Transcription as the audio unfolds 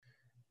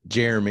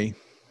Jeremy,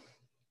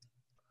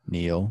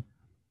 Neil.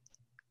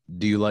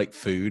 do you like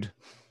food?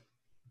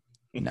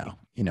 No,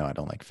 I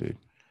don't like food.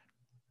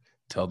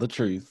 Tell the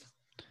truth.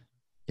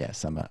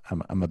 Yes,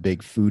 I'm a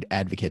big food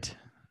advocate.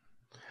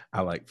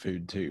 I like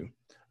food too.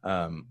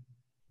 I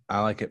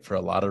like it for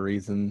a lot of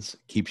reasons.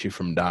 Keeps you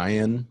from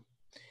dying.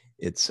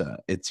 It's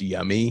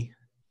yummy.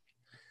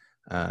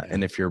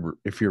 And if you're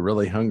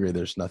really hungry,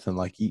 there's nothing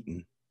like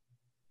eating.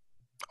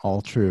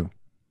 All true.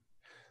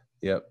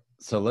 Yep.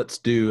 So let's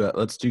do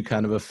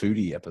kind of a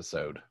foodie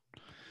episode.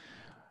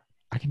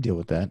 I can deal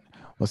with that.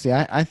 Well, see,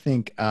 I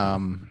think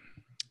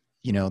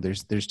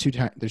there's two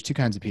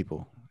kinds of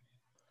people.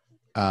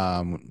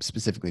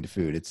 Specifically to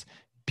food, it's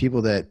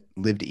people that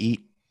live to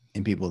eat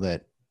and people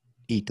that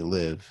eat to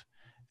live,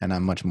 and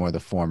I'm much more the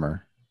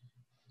former.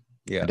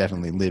 Yeah, I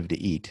definitely live to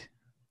eat.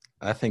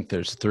 I think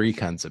there's three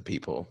kinds of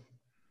people: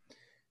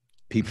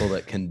 people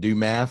that can do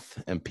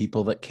math and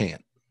people that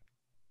can't.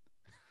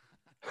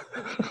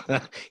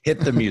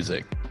 Hit the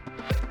music.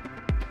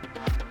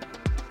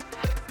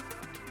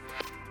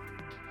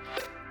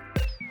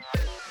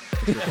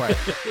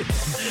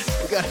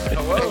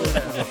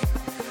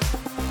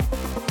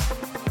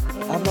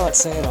 I'm not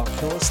saying I'll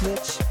kill a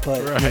snitch,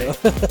 but right.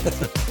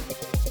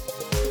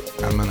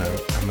 I'm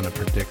gonna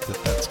predict that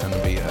that's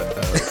gonna be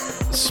a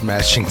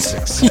smashing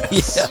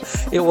success. Yeah,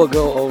 it will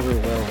go over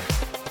well.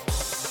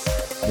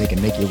 They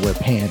can make you wear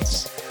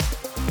pants.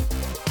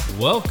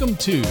 Welcome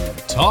to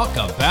Talk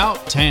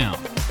About Town.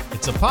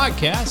 It's a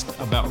podcast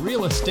about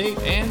real estate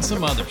and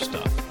some other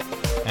stuff.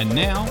 And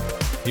now,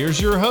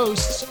 here's your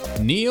hosts,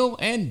 Neil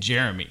and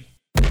Jeremy.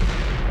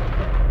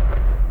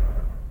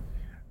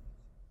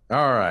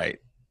 All right.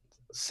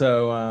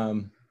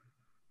 So,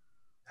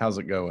 how's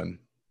it going?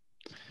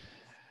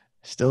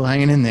 Still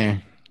hanging in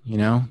there.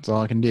 It's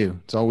all I can do.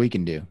 It's all we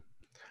can do.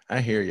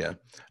 I hear you.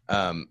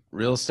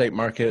 Real estate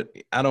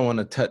market. I don't want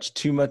to touch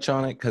too much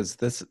on it because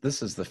this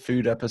is the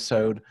food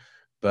episode,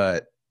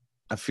 but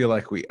I feel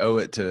like we owe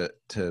it to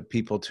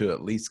people to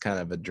at least kind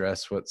of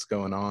address what's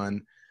going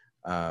on.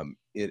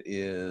 It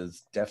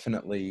is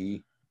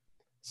definitely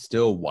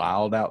still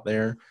wild out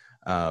there.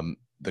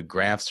 The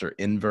graphs are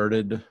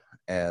inverted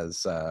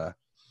as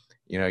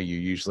you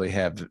usually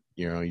have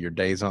your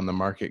days on the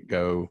market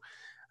go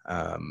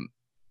in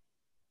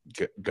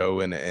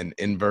an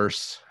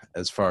inverse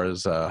as far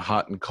as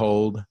hot and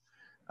cold.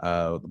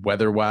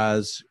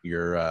 Weather-wise,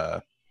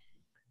 your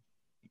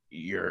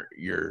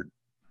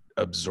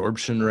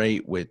absorption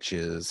rate, which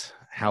is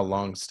how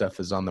long stuff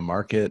is on the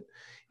market,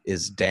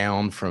 is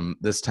down from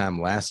this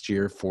time last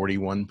year,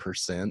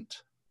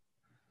 41%.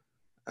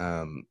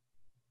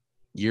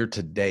 Year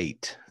to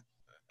date,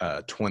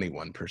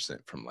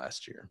 21% from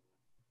last year.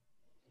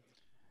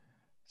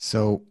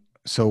 So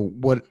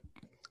what?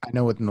 I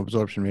know what an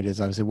absorption rate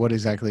is. Obviously, what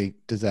exactly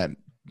does that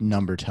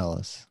number tell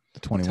us? The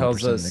 21%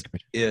 tells us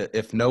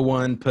if no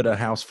one put a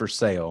house for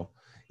sale,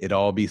 it'd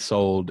all be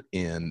sold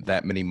in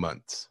that many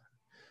months.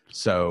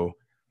 So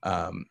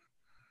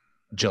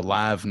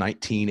July of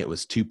 19, it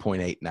was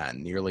 2.89,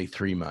 nearly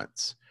 3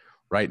 months.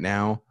 Right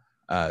now,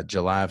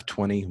 July of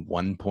 20,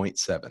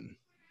 1.7.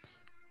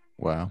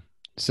 Wow.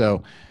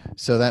 So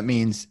that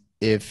means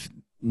if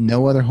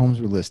no other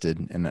homes were listed,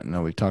 and I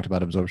know we've talked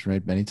about absorption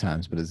rate many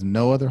times, but as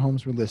no other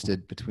homes were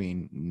listed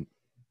between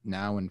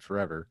now and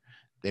forever,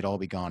 they'd all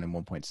be gone in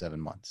 1.7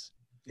 months.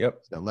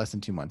 Yep. So less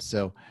than 2 months.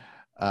 So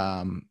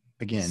again,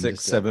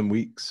 6-7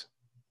 weeks.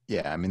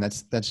 Yeah. I mean,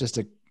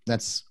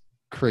 that's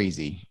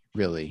crazy,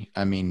 really.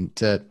 I mean,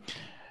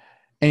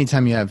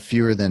 anytime you have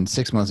fewer than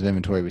 6 months of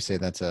inventory, we say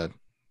that's a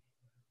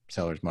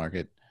seller's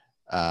market,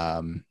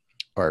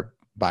 or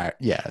buyer.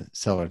 Yeah.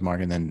 Seller's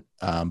market. And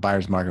then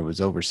buyer's market was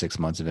over 6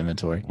 months of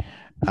inventory.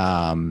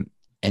 And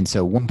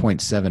so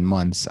 1.7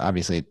 months,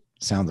 obviously it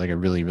sounds like a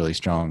really, really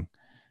strong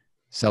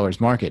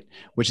seller's market,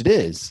 which it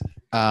is.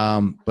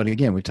 But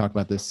again, we've talked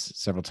about this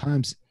several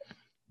times.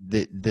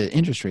 The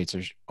interest rates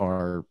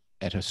are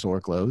at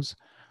historic lows.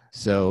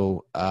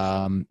 So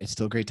it's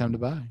still a great time to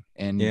buy.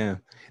 And yeah,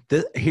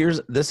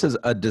 this is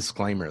a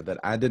disclaimer that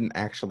I didn't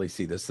actually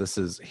see this. This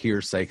is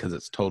hearsay because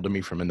it's told to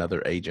me from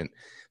another agent.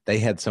 They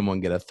had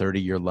someone get a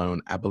 30-year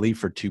loan, I believe,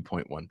 for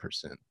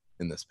 2.1%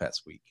 in this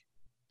past week.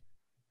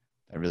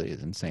 That really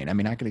is insane. I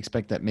mean, I could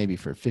expect that maybe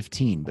for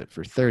 15, but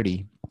for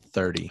 30,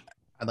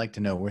 I'd like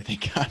to know where they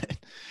got it.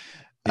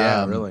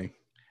 Yeah, really.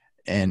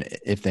 And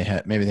if they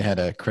had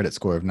a credit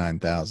score of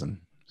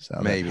 9,000, so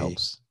maybe that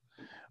helps.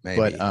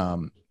 Maybe. But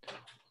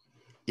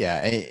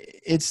yeah,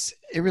 it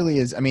really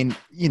is. I mean,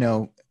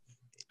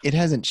 it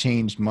hasn't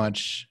changed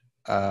much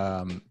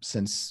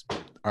since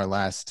our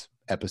last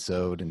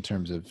episode in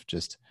terms of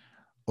just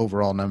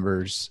overall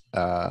numbers,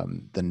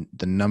 the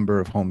number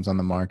of homes on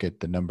the market,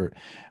 but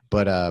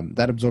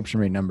that absorption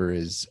rate number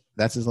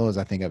that's as low as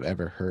I think I've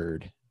ever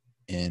heard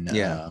in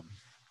doing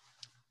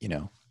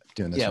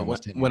this. Yeah,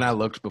 when I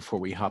looked before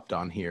we hopped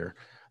on here,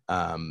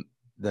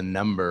 the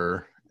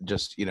number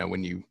just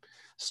when you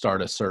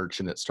start a search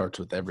and it starts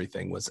with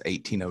everything was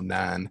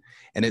 1809,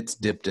 and it's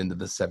dipped into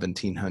the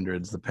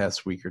 1700s the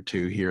past week or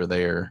two here or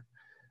there.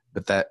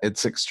 but that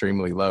it's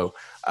extremely low.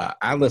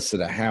 I listed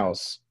a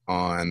house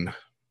on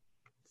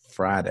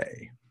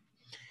Friday,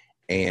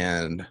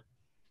 and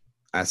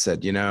I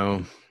said,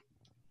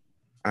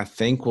 I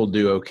think we'll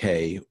do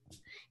okay.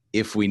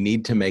 If we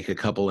need to make a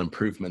couple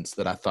improvements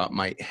that I thought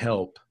might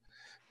help,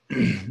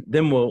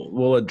 then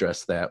we'll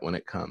address that when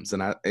it comes.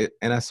 And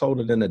I sold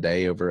it in a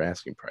day over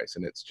asking price,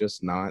 and it's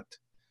just not.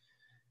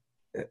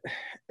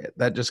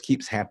 That just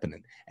keeps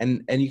happening,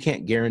 and you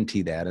can't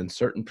guarantee that. In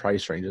certain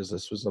price ranges,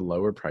 this was a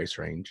lower price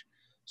range.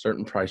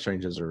 Certain price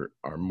ranges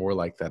are more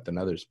like that than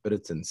others, but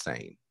it's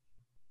insane.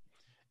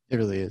 It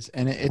really is,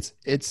 and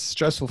it's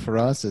stressful for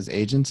us as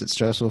agents. It's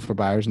stressful for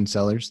buyers and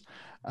sellers,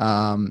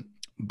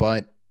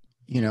 but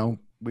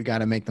we got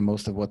to make the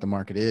most of what the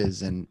market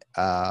is. And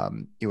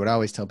you would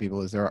always tell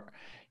people is there are,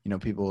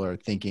 people are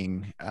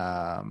thinking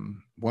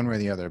one way or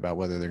the other about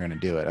whether they're going to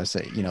do it. I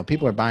say,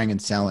 people are buying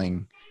and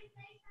selling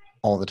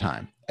all the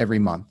time, every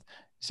month.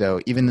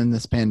 So even in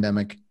this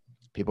pandemic,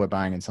 people are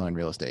buying and selling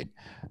real estate.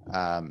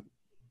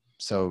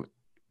 So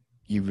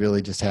you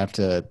really just have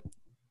to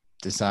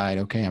decide,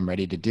 okay, I'm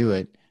ready to do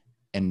it.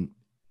 And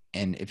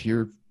if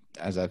you're,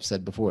 as I've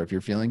said before, if you're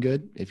feeling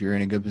good, if you're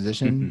in a good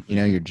position,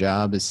 your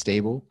job is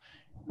stable,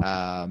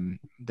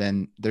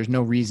 then there's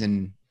no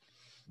reason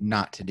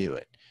not to do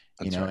it.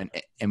 That's right.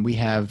 And we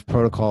have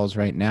protocols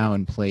right now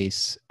in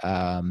place.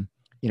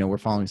 We're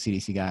following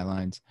CDC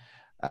guidelines,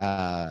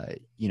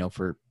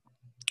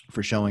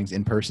 for showings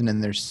in person.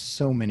 And there's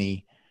so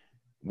many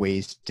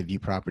ways to view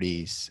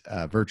properties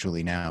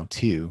virtually now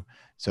too.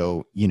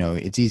 So, I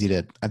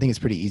think it's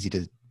pretty easy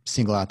to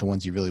single out the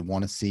ones you really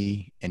want to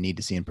see and need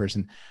to see in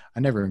person. I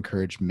never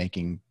encourage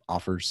making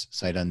offers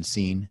sight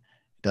unseen. It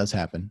does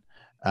happen.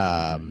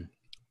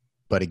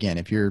 But again,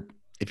 if you're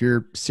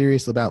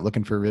serious about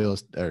looking for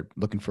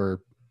looking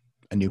for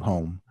a new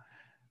home,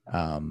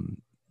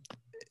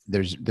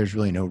 there's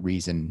really no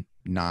reason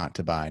not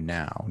to buy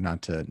now,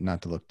 not to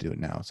look to do it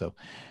now. So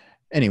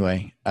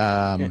anyway,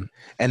 and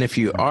if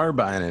you are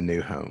buying a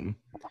new home,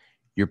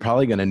 you're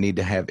probably going to need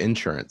to have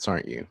insurance,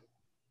 aren't you?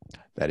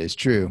 That is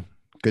true.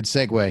 Good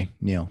segue,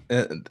 Neil.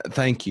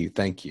 Thank you.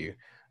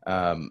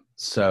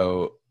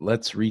 So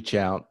let's reach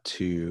out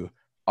to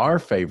our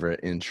favorite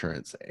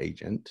insurance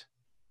agent,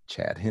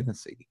 Chad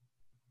Hennessy.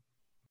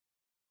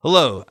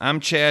 Hello, I'm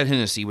Chad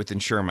Hennessy with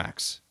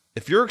InsureMax.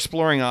 If you're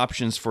exploring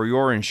options for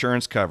your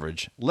insurance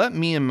coverage, let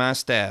me and my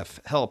staff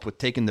help with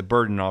taking the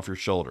burden off your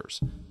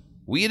shoulders.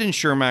 We at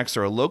InsureMax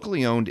are a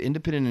locally owned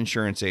independent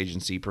insurance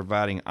agency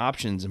providing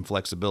options and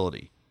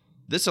flexibility.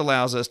 This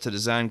allows us to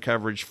design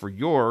coverage for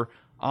your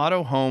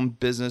auto, home,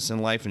 business,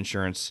 and life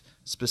insurance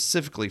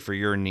specifically for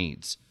your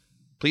needs.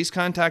 Please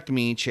contact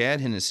me,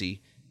 Chad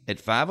Hennessy,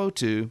 at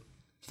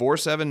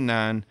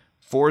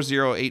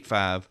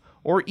 502-479-4085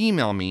 or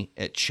email me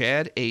at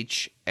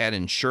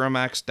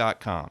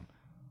chadh@insuramax.com.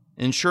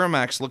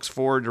 InsureMax looks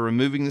forward to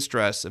removing the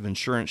stress of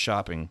insurance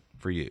shopping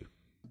for you.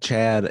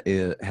 Chad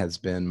has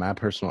been my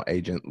personal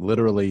agent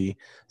literally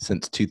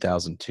since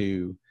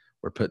 2002.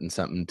 We're putting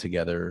something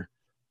together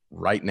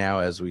right now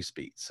as we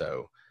speak.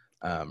 So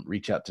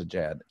reach out to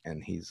Chad,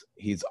 and he's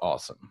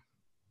awesome.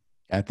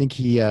 I think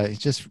he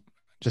just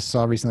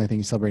saw recently, I think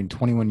he's celebrating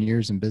 21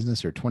 years in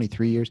business, or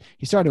 23 years.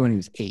 He started when he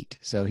was 8,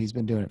 so he's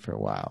been doing it for a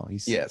while.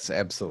 Yes,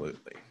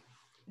 absolutely.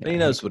 Yeah, he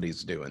knows what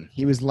he's doing.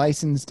 He was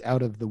licensed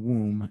out of the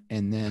womb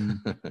and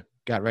then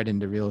got right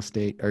into real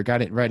estate, or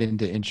got it right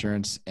into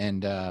insurance.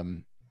 And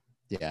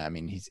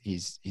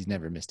he's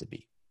never missed a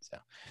beat. So,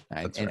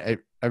 a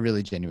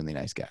really genuinely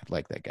nice guy. I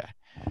like that guy.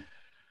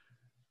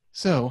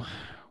 So,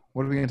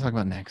 what are we going to talk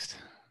about next?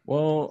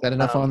 Well, is that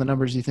enough on the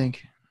numbers, you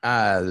think?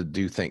 I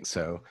do think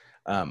so.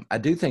 I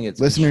do think it's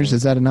listeners.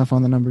 Is that enough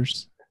on the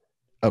numbers?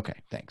 Okay,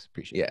 thanks.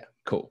 Appreciate it. Yeah,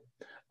 cool.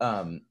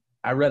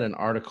 I read an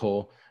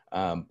article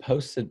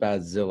posted by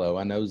Zillow.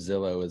 I know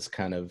Zillow is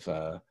kind of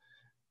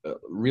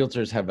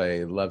realtors have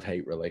a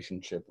love-hate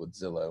relationship with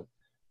Zillow,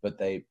 but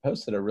they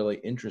posted a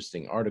really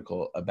interesting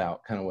article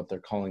about kind of what they're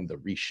calling the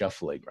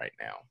reshuffling right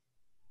now.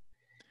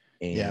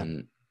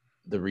 And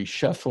the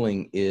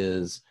reshuffling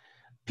is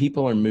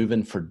people are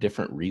moving for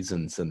different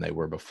reasons than they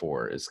were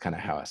before, is kind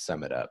of how I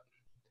sum it up.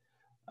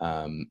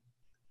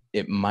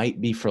 It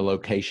might be for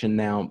location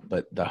now,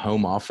 but the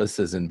home office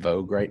is in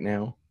vogue right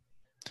now.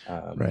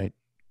 Right.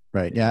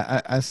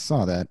 Yeah, I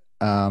saw that.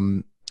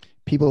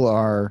 People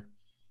are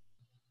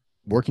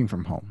working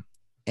from home,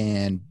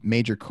 and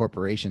major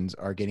corporations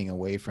are getting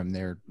away from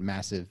their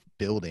massive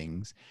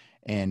buildings.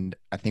 And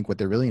I think what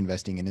they're really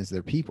investing in is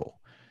their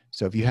people.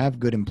 So if you have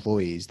good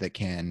employees that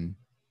can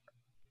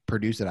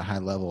produce at a high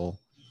level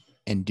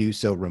and do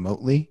so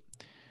remotely,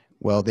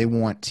 well, they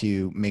want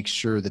to make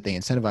sure that they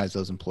incentivize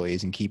those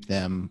employees and keep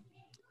them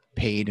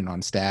paid and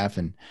on staff.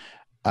 And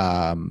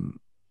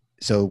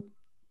so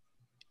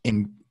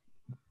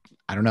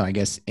I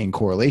guess in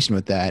correlation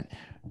with that,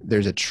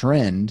 there's a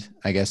trend,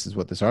 I guess is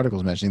what this article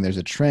is mentioning. There's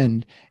a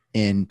trend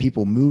in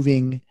people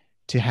moving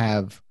to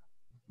have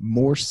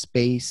more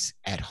space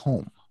at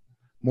home,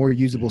 more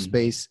usable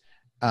space.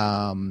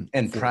 And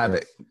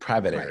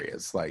private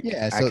areas. Like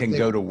I can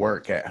go to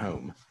work at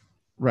home.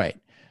 Right.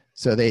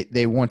 So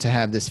they want to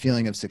have this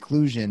feeling of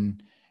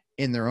seclusion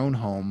in their own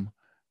home,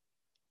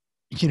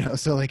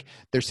 so like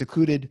they're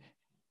secluded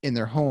in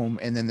their home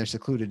and then they're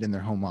secluded in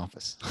their home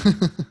office.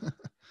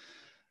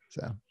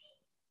 So,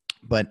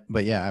 but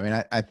yeah, I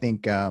mean, I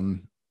think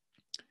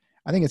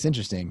it's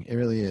interesting. It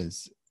really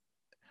is.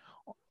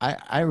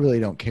 I really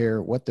don't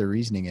care what their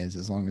reasoning is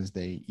as long as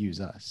they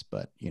use us,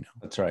 but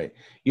That's right.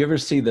 You ever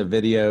see the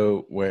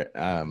video where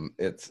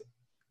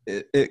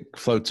it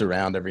floats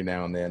around every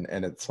now and then,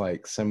 and it's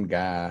like some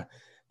guy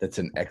that's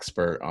an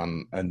expert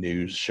on a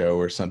news show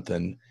or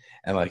something,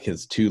 and like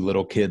his two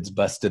little kids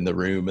bust in the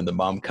room and the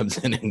mom comes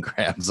in and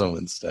grabs them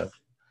and stuff.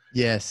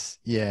 Yes,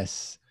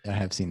 I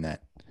have seen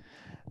that.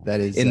 That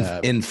is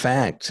in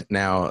fact,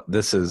 now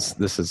this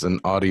is an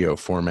audio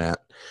format.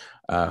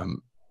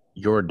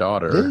 Your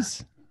daughter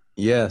is?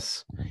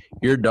 Yes,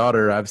 your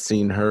daughter, I've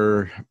seen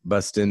her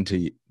bust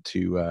into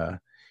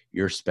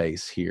your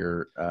space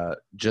here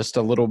just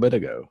a little bit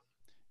ago.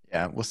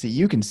 Yeah, well, see,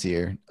 you can see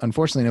her.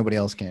 Unfortunately, nobody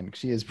else can.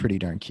 She is pretty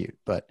darn cute,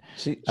 but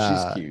she's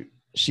cute.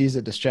 She's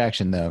a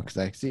distraction though, because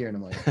I see her and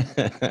I'm like,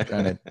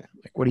 trying to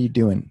like, what are you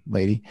doing,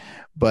 lady?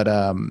 But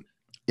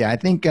yeah, I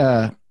think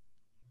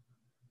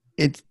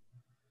it's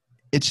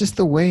just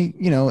the way,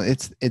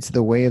 it's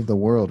the way of the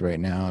world right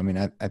now. I mean,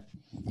 I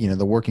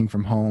the working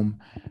from home.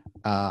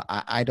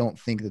 I don't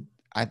think that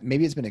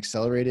maybe it's been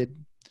accelerated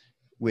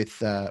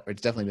with, or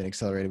it's definitely been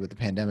accelerated with the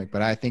pandemic,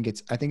 but I think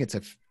it's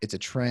a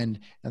trend.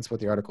 That's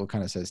what the article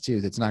kind of says too.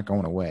 That's not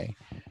going away.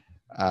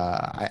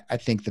 I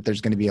think that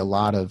there's going to be a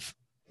lot of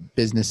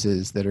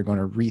businesses that are going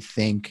to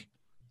rethink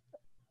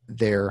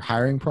their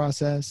hiring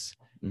process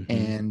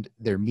and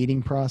their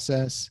meeting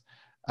process,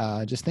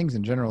 just things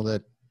in general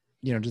that,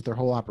 just their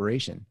whole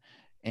operation.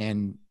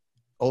 And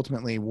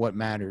ultimately what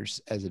matters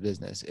as a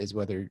business is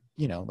whether,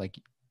 like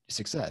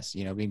success,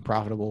 being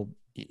profitable,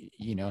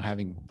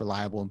 having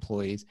reliable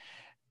employees.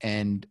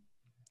 And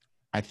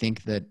I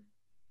think that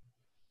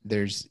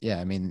there's,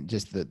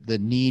 just the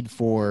need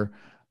for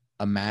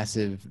a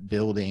massive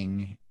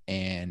building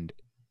and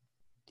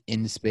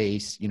in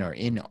space, or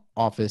in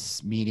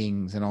office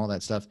meetings and all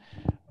that stuff.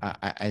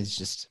 I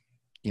just,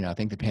 I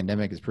think the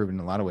pandemic has proven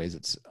in a lot of ways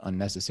it's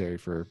unnecessary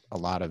for a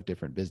lot of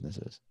different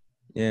businesses.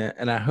 Yeah.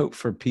 And I hope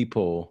for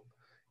people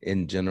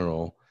in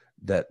general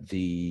that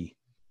the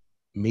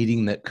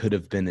meeting that could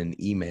have been an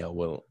email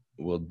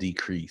will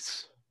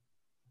decrease.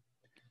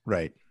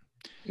 Right.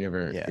 You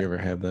ever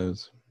have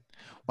those?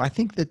 Well, I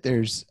think that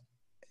there's,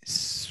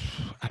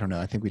 I don't know.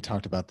 I think we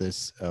talked about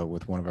this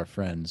with one of our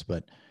friends,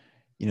 but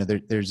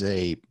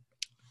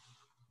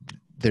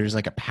there's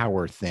like a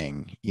power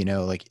thing,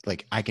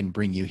 like I can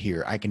bring you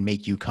here. I can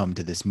make you come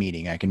to this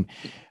meeting. I can,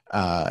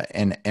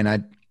 and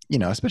I,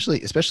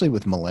 especially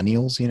with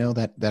millennials,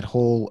 that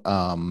whole,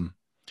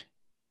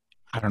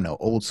 I don't know,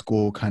 old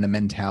school kind of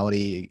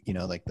mentality,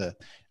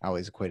 I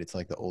always equate it to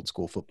like the old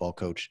school football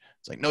coach.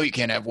 It's like, no, you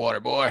can't have water,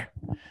 boy.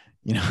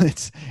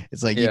 It's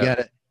like, you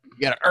gotta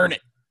earn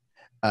it.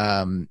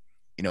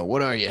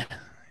 What are you?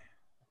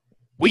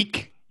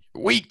 Weak.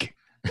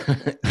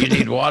 You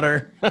need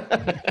water.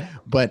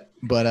 but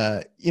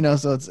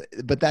so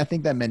but I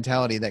think that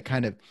mentality, that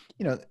kind of,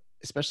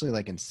 especially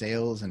like in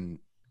sales and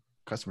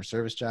customer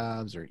service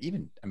jobs, or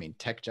even,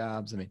 tech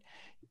jobs,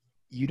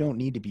 you don't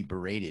need to be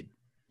berated.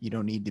 You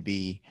don't need to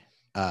be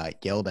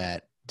yelled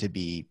at to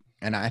be,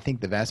 and I think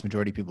the vast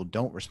majority of people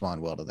don't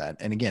respond well to that.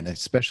 And again,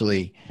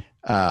 especially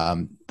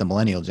the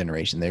millennial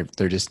generation, they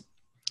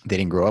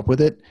didn't grow up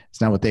with it.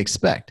 It's not what they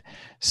expect.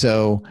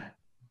 So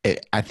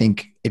I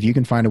think if you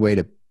can find a way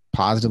to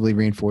positively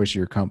reinforce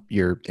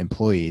your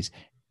employees,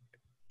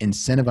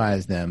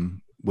 incentivize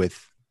them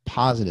with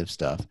positive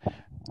stuff,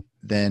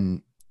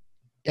 then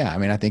yeah,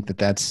 I think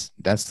that's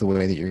the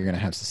way that you're going to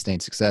have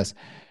sustained success.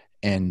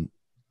 And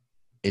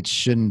it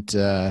shouldn't,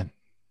 I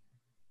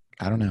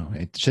don't know,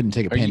 it shouldn't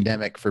take a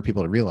pandemic for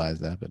people to realize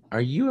that. But are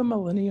you a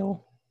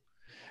millennial?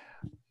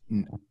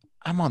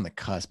 I'm on the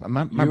cusp. You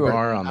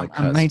are on the cusp.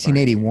 I'm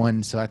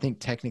 1981, so I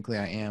think technically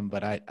I am,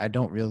 but I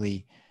don't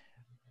really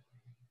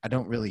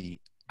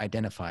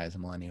identify as a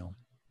millennial.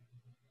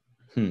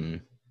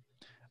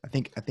 I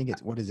think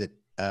it's, what is it?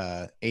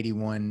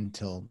 81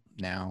 till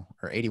now,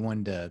 or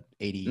 81 to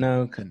 80.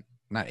 No,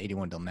 not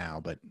 81 till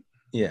now, but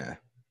yeah,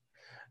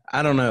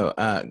 I don't know.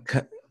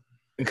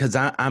 Because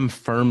I'm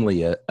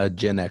firmly a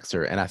Gen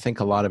Xer, and I think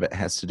a lot of it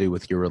has to do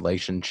with your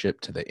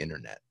relationship to the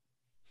internet.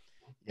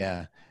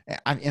 Yeah.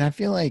 And I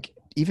feel like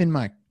even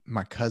my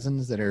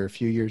cousins that are a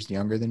few years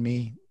younger than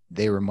me,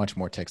 they were much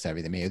more tech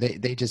savvy than me.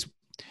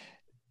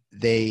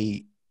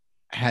 They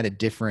had a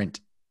different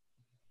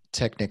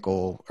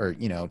technical or,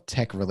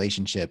 tech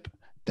relationship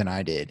than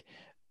I did.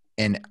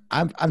 And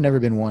I've never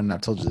been one, I've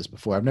told you this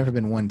before, I've never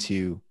been one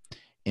to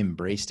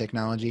embrace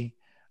technology.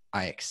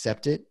 I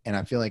accept it, and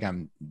I feel like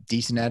I'm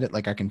decent at it.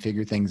 Like I can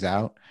figure things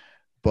out,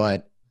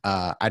 but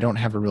I don't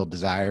have a real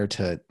desire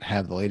to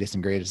have the latest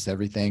and greatest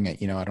everything.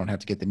 I don't have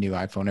to get the new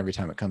iPhone every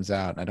time it comes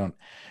out.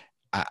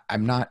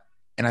 I'm not,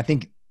 and I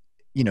think,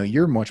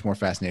 you're much more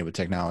fascinated with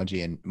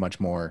technology and much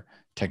more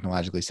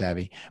technologically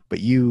savvy, but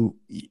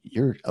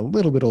you're a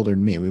little bit older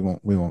than me. We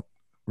won't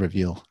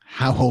reveal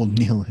how old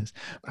Neil is,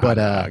 but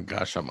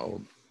gosh, I'm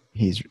old.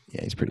 he's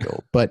pretty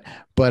old, but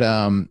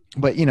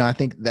you know, I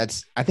think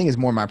it's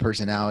more my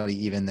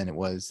personality even than it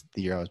was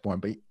the year I was born.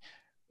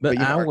 But you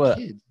know, our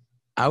kids,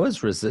 I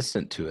was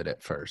resistant to it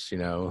at first. You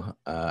know,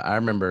 I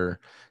remember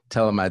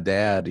telling my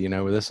dad, you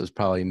know, this was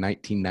probably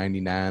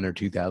 1999 or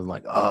 2000,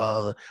 like,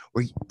 oh,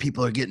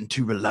 people are getting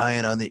too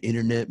reliant on the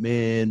internet,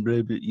 man.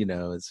 Blah, blah, you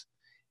know,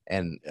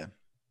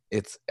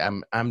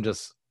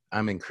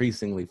 I'm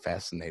increasingly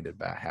fascinated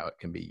by how it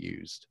can be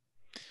used.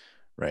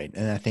 right?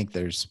 And I think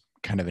there's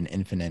kind of an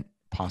infinite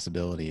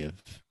possibility of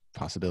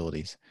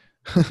possibilities.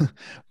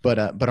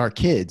 But our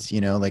kids,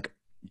 you know, like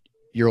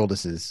your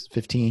oldest is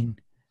 15,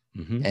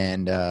 Mm-hmm.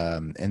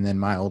 and then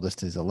my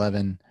oldest is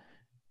 11,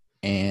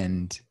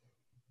 and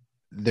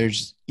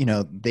there's, you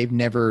know, they've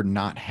never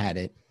not had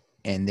it,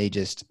 and they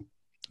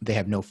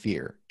have no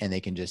fear, and they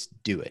can just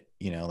do it,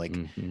 you know, like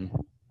Mm-hmm.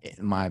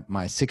 my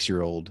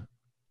 6-year-old,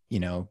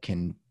 you know,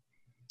 can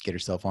get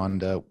herself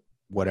onto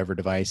whatever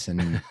device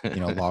and,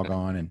 you know, log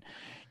on, and,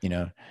 you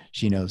know,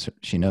 she knows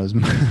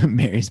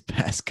Mary's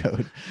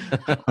passcode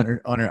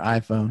on her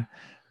iPhone.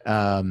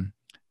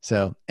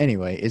 So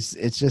anyway,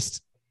 it's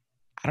just,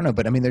 I don't know,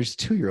 but I mean, there's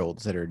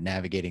 2-year-olds that are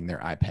navigating their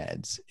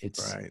iPads.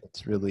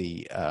 It's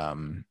really,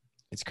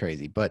 it's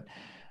crazy, but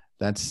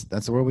that's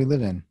the world we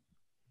live in.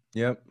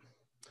 Yep.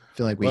 I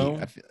feel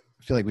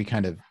like we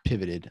kind of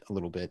pivoted a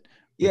little bit.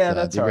 With, Yeah,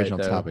 that's the original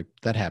all right, topic.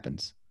 That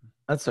happens.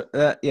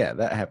 That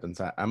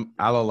happens.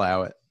 I'll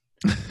allow it.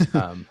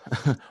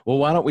 Well,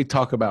 why don't we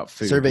talk about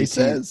food? Survey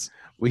says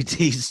we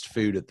teased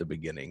food at the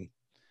beginning.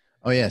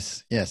 Oh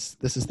yes.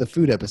 This is the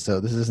food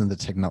episode. This isn't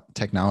the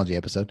technology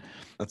episode.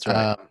 That's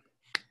right.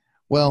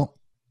 Well,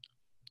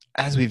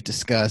 as we've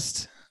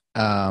discussed,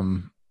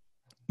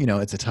 you know,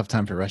 it's a tough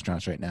time for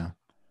restaurants right now.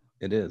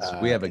 It is.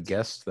 We have a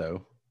guest,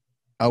 though.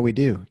 Oh, we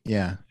do.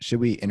 Yeah.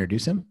 Should we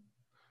introduce him?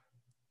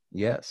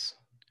 Yes.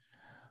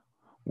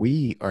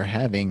 We are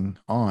having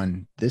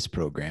on this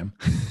program.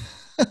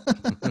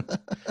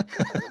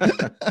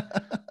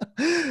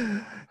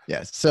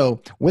 Yes.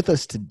 So with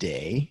us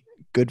today,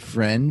 good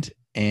friend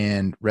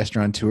and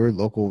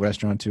local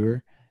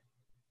restaurateur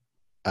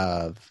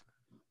of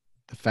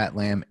the Fat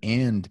Lamb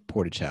and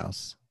Portage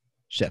House,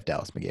 Chef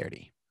Dallas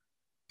McGarity.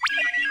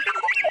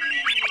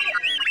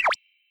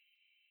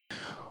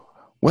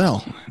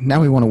 Well, now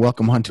we want to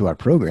welcome onto our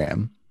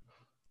program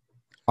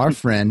our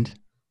friend,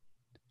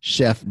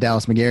 Chef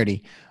Dallas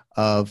McGarity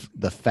of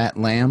the Fat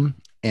Lamb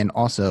and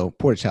also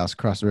Portage House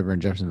across the river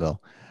in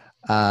Jeffersonville.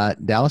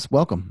 Dallas,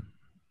 welcome.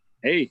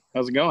 Hey,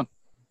 how's it going?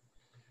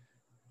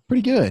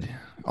 Pretty good.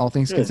 All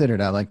things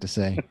considered, I like to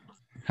say.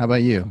 How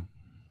about you?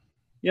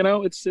 You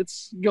know, it's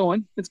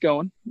going. It's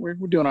going. We're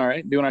doing all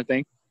right, doing our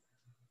thing.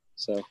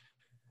 So,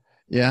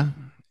 yeah,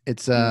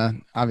 it's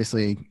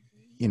obviously,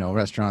 you know,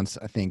 restaurants,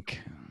 I think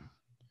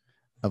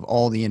of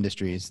all the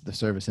industries, the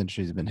service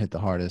industry has been hit the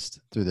hardest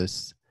through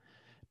this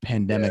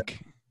pandemic.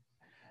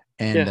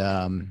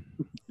 Yeah.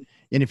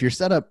 And if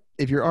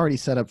you're already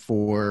set up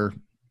for,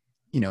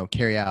 you know,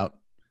 carry out,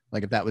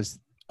 like if that was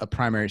a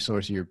primary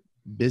source of your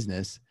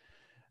business,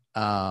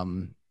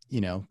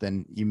 you know,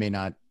 then you may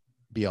not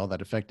be all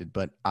that affected.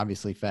 But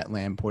obviously Fat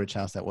Lamb, Portage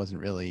House, that wasn't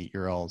really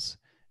your all's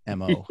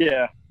MO.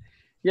 Yeah,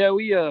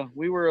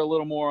 we were a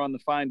little more on the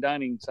fine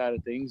dining side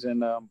of things.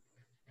 And,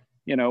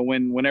 you know,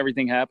 when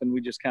everything happened, we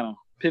just kind of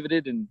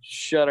pivoted and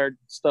shut our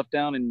stuff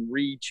down and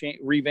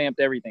revamped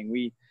everything.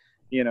 We,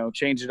 you know,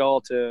 changed it all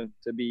to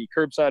be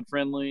curbside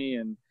friendly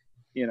and,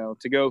 you know,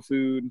 to go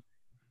food.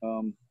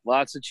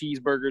 Lots of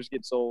cheeseburgers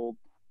get sold,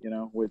 you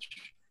know, which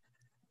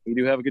we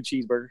do have a good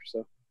cheeseburger.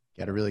 So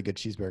got a really good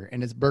cheeseburger,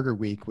 and it's Burger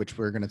Week, which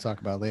we're going to talk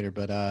about later.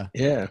 But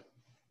yeah,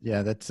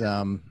 that's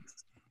nice.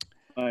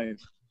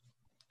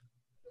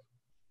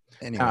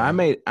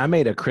 Anyway. I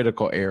made a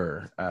critical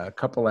error a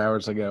couple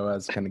hours ago. I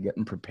was kind of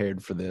getting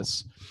prepared for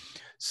this,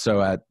 so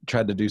I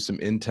tried to do some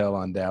intel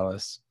on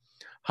Dallas.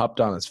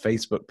 Hopped on his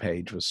Facebook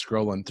page, was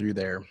scrolling through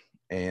there,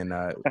 and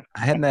I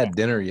hadn't had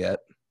dinner yet.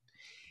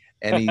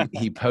 And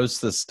he posts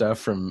the stuff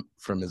from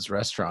his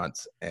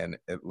restaurants, and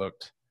it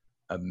looked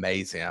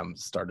amazing. I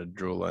started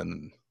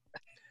drooling.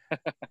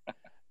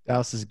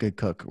 Dallas is a good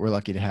cook. We're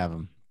lucky to have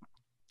him.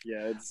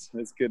 Yeah,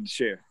 it's good to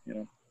share, you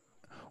know.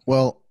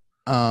 Well,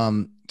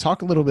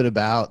 talk a little bit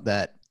about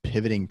that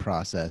pivoting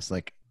process.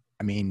 Like,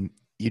 I mean,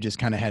 you just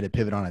kind of had to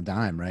pivot on a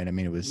dime, right? I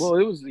mean, it was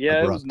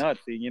nuts,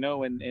 you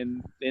know. And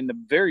in the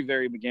very,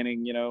 very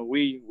beginning, you know,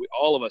 we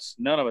all of us,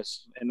 none of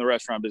us in the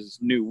restaurant business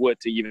knew what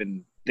to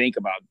even think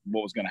about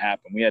what was going to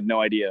happen. We had no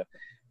idea,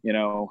 you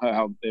know,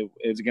 how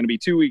is it going to be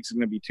 2 weeks? It's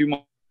going to be 2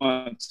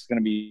 months. It's going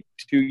to be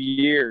 2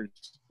 years.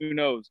 Who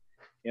knows,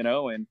 you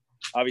know? And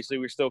obviously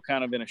we're still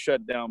kind of in a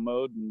shutdown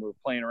mode, and we're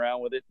playing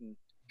around with it and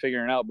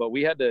figuring it out. But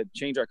we had to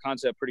change our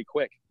concept pretty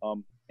quick.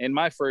 In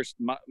my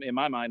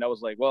mind, I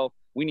was like, well,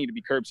 we need to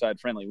be curbside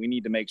friendly. We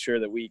need to make sure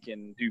that we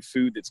can do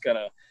food that's going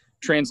to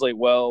translate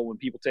well when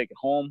people take it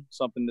home,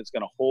 something that's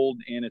going to hold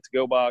in a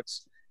to-go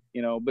box,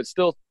 but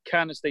still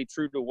kind of stay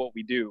true to what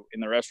we do in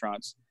the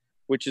restaurants,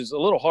 which is a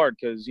little hard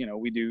because,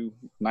 we do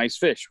nice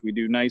fish. We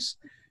do nice,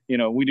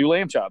 we do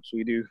lamb chops.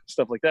 We do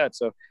stuff like that.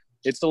 So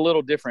it's a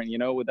little different,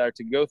 with our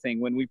to-go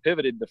thing. When we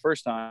pivoted the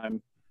first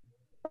time,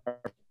 our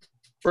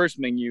first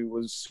menu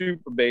was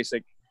super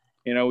basic.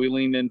 We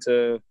leaned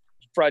into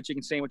fried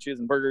chicken sandwiches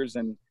and burgers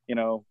and,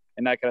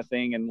 and that kind of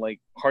thing, and like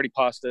hearty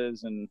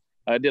pastas. And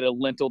I did a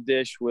lentil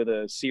dish with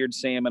a seared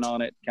salmon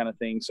on it kind of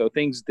thing. So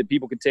things that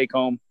people could take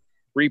home,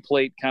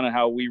 replate kind of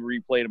how we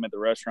replate them at the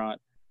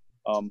restaurant,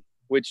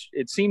 which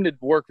it seemed to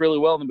work really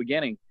well in the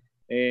beginning.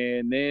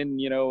 And then,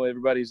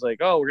 everybody's like,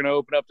 oh, we're going to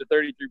open up to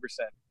 33%.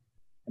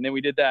 And then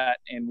we did that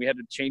and we had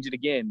to change it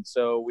again.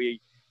 So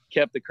we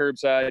kept the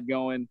curbside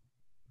going,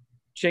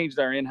 changed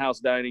our in-house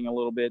dining a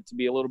little bit to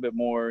be a little bit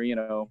more,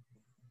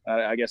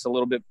 I guess a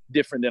little bit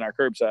different than our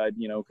curbside,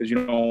 because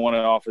you don't want to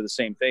offer the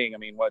same thing. I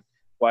mean,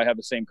 why have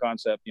the same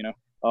concept,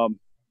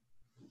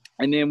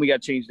 and then we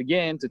got changed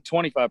again to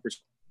 25%,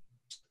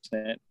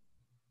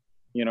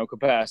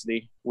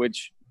 capacity,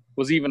 which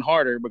was even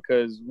harder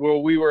because,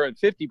 we were at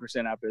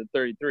 50% after the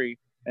 33,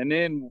 and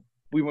then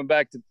we went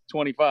back to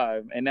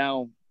 25, and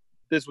now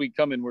this week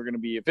coming, we're going to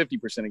be at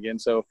 50% again.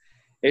 So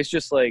it's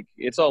just like,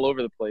 it's all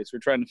over the place. We're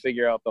trying to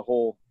figure out the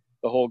whole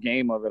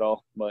game of it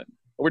all, but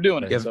we're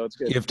doing it. So it's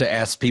good. You have to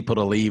ask people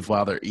to leave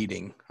while they're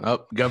eating.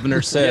 Oh,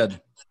 governor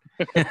said.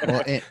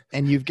 Well,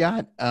 and you've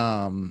got,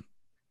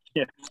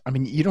 yeah. I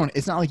mean,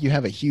 it's not like you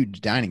have a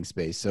huge dining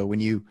space. So when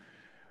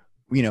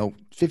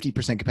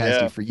 50%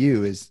 capacity for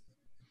you is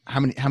how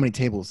many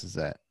tables is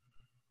that?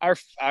 Our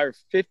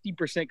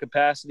 50%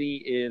 capacity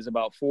is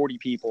about 40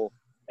 people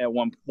at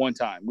one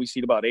time. We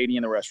seat about 80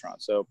 in the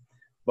restaurant. So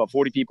about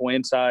 40 people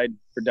inside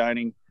for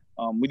dining.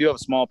 We do have a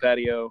small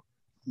patio,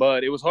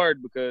 but it was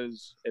hard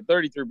because at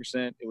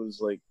 33%, it was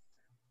like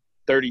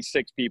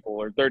 36 people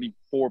or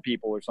 34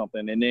 people or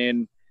something. And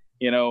then,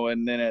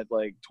 and then at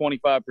like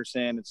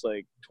 25%, it's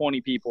like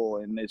 20 people.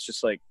 And it's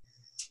just like,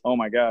 oh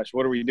my gosh,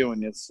 what are we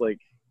doing? It's like,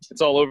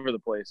 it's all over the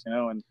place,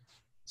 and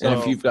so, and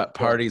if you've got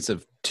parties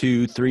of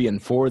 2, 3,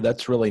 and 4,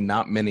 that's really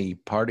not many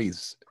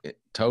parties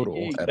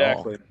total at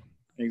all.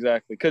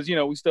 Exactly. Because,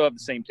 we still have the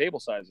same table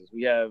sizes.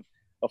 We have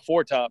a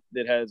 4-top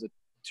that has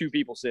 2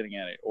 people sitting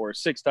at it, or a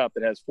 6-top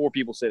that has 4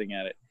 people sitting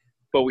at it.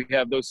 But we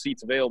have those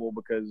seats available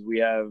because we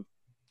have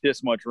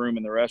this much room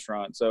in the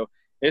restaurant. So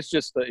it's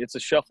just, it's a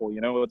shuffle,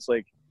 it's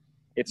like,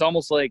 it's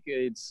almost like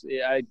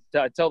I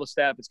tell the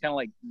staff, it's kind of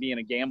like being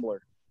a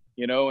gambler,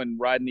 and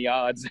riding the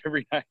odds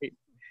every night.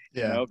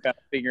 Yeah. Kind of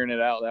figuring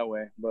it out that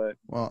way. But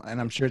well, and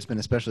I'm sure it's been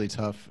especially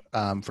tough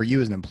for you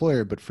as an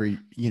employer, but for,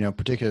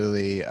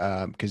 particularly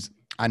because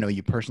I know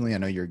you personally, I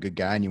know you're a good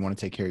guy and you want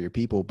to take care of your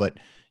people, but,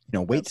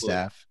 wait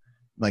staff,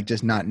 like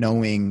just not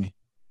knowing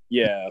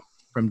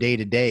from day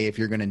to day if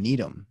you're going to need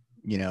them,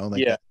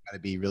 that's got to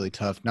be really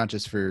tough, not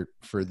just for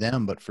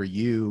them, but for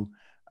you,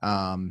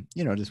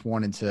 just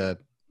wanting to,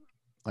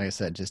 like I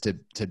said, just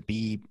to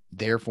be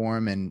there for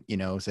them and,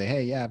 say,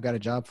 hey, yeah, I've got a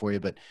job for you,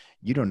 but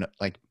you don't know,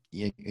 like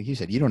you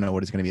said, you don't know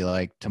what it's going to be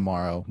like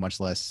tomorrow, much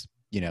less,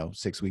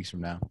 6 weeks from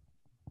now.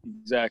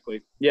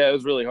 Exactly. Yeah. It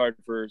was really hard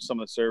for some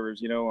of the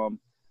servers,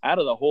 out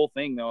of the whole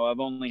thing though, I've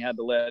only had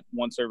to let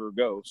one server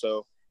go.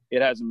 So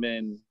it hasn't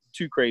been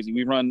too crazy.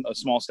 We run a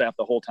small staff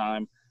the whole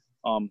time.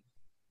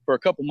 For a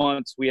couple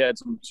months, we had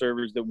some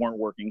servers that weren't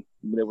working,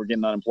 that were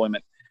getting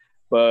unemployment.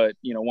 But,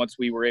 once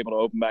we were able to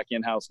open back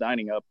in-house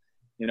dining up,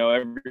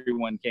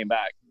 everyone came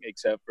back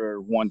except for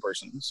one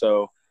person.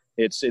 So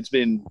it's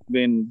been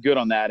good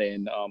on that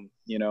end,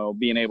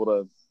 being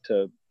able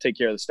to take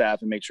care of the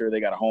staff and make sure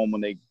they got a home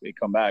when they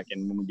come back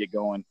and when we get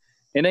going.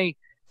 And they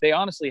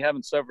honestly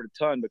haven't suffered a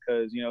ton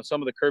because,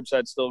 some of the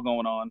curbside's still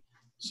going on.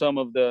 Some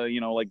of the,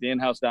 like the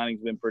in-house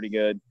dining's been pretty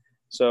good.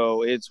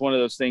 So it's one of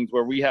those things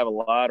where we have a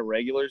lot of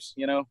regulars,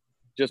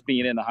 just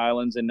being in the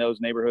Highlands in those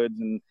neighborhoods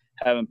and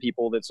having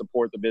people that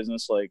support the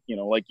business, like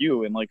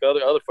you and like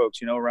other folks,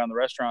 around the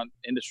restaurant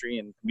industry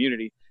and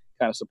community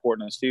kind of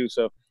supporting us too.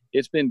 So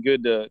it's been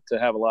good to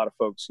have a lot of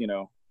folks,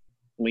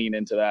 lean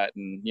into that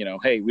and,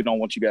 hey, we don't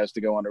want you guys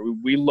to go under.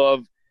 We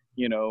love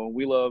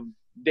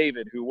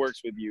David who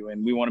works with you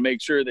and we want to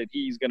make sure that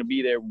he's going to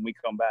be there when we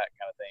come back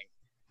kind of thing.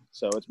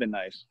 So it's been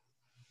nice.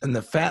 And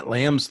the Fat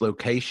Lambs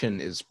location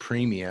is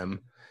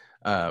premium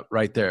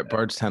right there at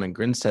Bardstown and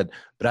Grinstead.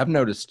 But I've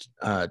noticed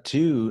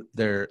too,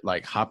 they're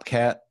like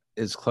Hopcat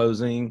is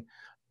closing,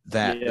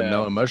 that the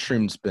Mellow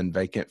Mushroom's been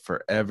vacant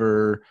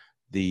forever.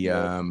 The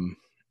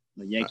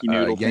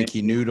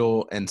Yankee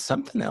Noodle and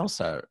something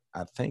else I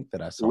think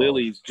that I saw.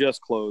 Lily's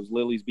just closed.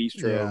 Lily's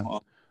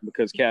Bistro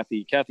because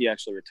Kathy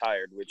actually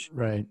retired, which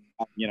right.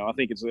 I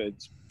think it's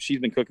she's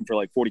been cooking for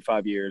like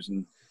 45 years,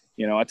 and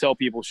I tell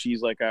people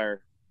she's like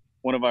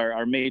one of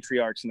our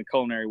matriarchs in the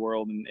culinary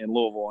world in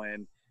Louisville,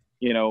 and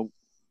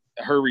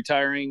her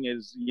retiring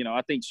is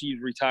I think she's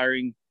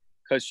retiring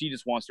because she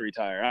just wants to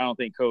retire. I don't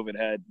think COVID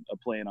had a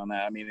plan on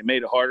that. I mean, it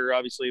made it harder,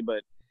 obviously,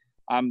 but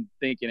I'm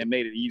thinking it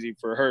made it easy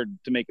for her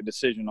to make a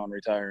decision on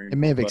retiring. It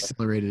may have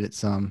accelerated it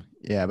some.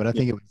 Yeah, but I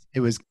think it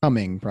was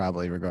coming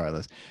probably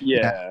regardless.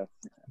 Yeah.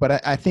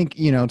 But I think,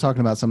 you know,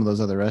 talking about some of those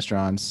other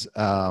restaurants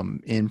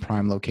in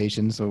prime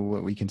locations, so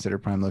what we consider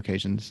prime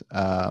locations,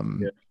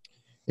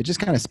 it just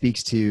kind of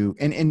speaks to,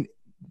 and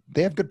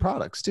they have good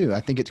products too.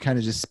 I think it kind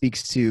of just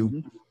speaks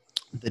to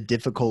the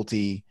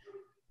difficulty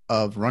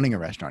of running a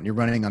restaurant. You're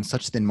running on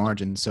such thin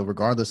margins. So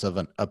regardless of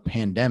a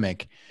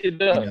pandemic, It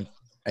does.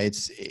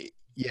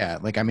 you know,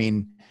 like, I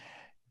mean,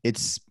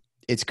 it's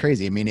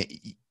crazy. I mean,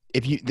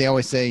 they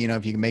always say, you know,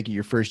 if you can make it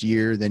your first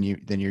year, then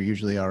you're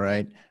usually all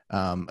right.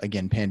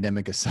 Again,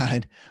 pandemic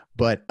aside,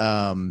 but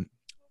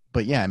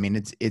yeah, I mean,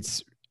 it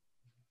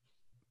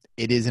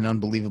is an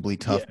unbelievably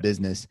tough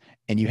business,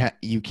 and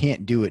you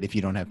can't do it if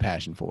you don't have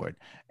passion for it.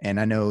 And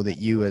I know that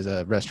you, as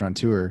a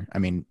restaurateur, I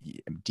mean,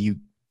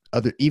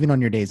 even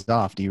on your days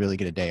off, do you really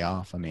get a day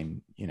off? I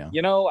mean, you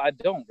know, I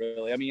don't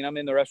really. I mean, I'm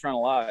in the restaurant a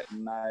lot,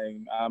 and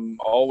I'm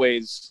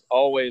always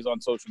on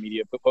social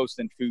media,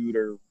 posting food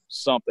or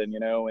something,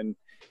 you know, and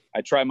I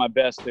try my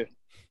best to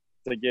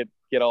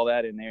get all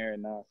that in there.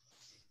 And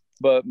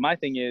but my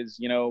thing is,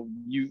 you know,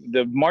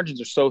 the margins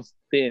are so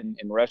thin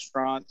in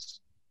restaurants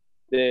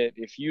that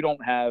if you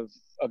don't have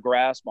a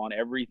grasp on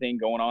everything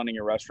going on in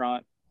your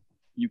restaurant,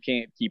 you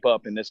can't keep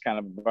up in this kind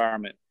of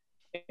environment.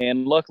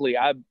 And luckily,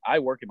 I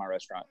work in my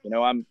restaurant. You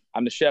know, I'm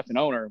the chef and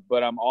owner,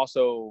 but I'm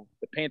also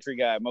the pantry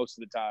guy most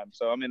of the time.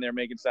 So I'm in there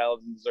making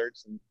salads and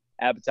desserts and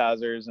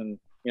appetizers, and,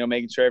 you know,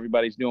 making sure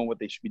everybody's doing what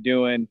they should be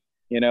doing,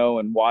 you know,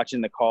 and watching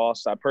the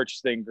costs. I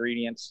purchase the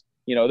ingredients.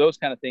 You know, those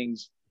kind of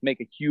things make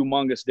a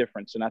humongous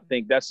difference. And I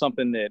think that's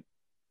something that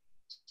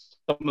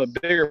some of the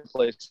bigger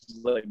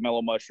places like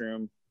Mellow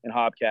Mushroom and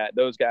Hobcat,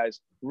 those guys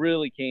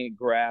really can't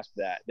grasp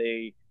that.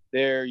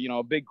 They're, you know,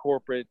 a big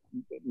corporate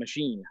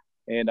machine.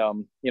 And,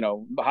 you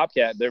know,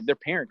 Hobcat, their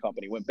parent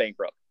company went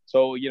bankrupt.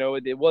 So, you know,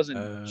 it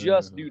wasn't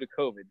just due to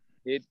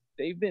COVID.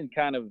 They've been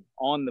kind of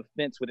on the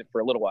fence with it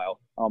for a little while.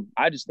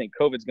 I just think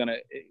COVID's going to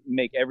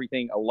make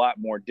everything a lot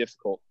more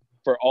difficult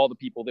for all the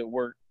people that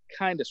were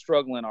kind of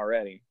struggling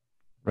already.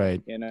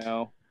 Right. You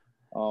know?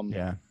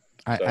 Yeah.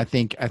 I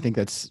think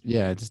that's,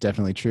 it's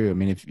definitely true. I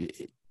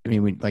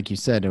mean, like you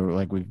said, or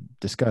like we've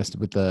discussed,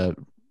 with the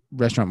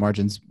restaurant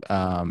margins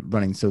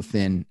running so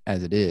thin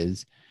as it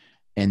is.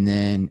 And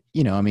then,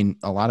 you know, I mean,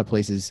 a lot of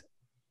places,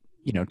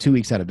 you know, 2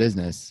 weeks out of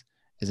business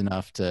is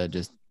enough to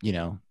just, you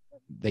know,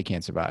 they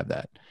can't survive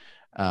that.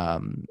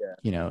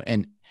 You know,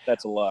 and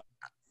that's a lot.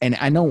 And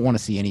I don't want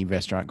to see any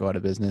restaurant go out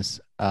of business,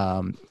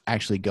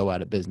 actually go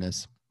out of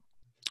business.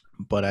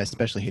 But I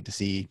especially hate to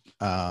see,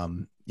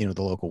 you know,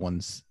 the local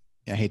ones.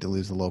 I hate to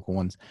lose the local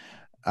ones.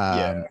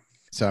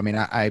 So, I mean,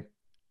 I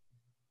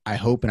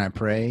hope and I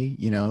pray,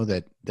 you know,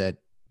 that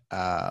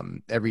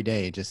every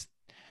day just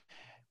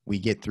we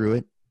get through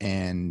it.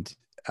 And,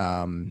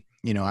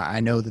 you know, I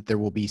know that there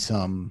will be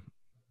some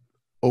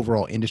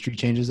overall industry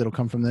changes that'll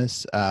come from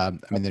this. I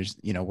mean, there's,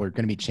 you know, we're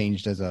going to be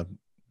changed as a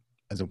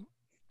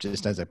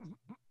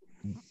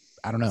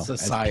I don't know,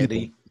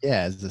 society.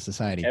 As a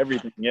society.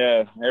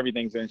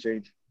 Everything's going to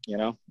change. You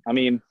know, I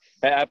mean,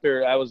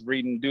 after I was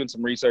doing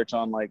some research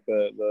on like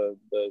the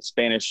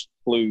Spanish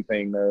flu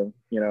thing,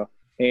 you know,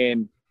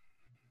 and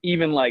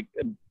even like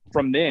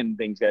from then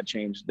things got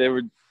changed. There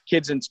were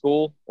kids in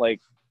school, like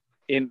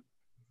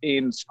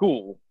in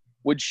school,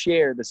 would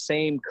share the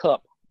same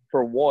cup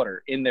for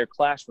water in their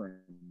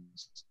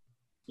classrooms,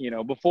 you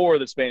know, before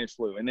the Spanish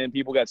flu. And then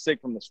people got sick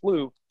from this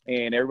flu,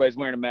 and everybody's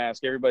wearing a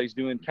mask. Everybody's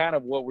doing kind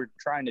of what we're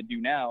trying to do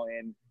now.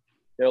 And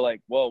they're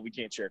like, well, we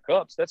can't share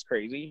cups. That's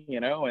crazy, you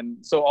know?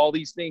 And so all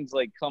these things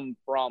like come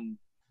from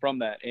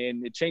that,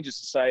 and it changes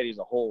society as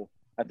a whole.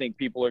 I think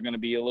people are going to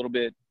be a little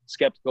bit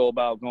skeptical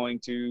about going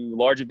to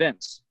large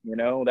events, you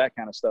know, that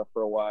kind of stuff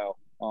for a while,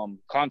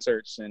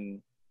 concerts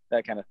and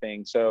that kind of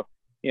thing. So,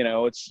 you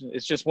know, it's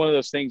just one of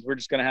those things. We're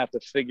just going to have to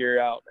figure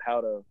out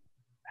how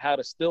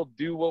to still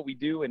do what we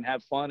do and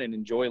have fun and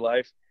enjoy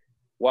life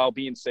while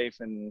being safe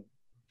and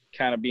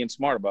kind of being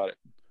smart about it.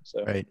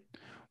 So, right.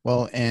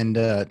 Well, and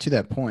to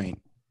that point,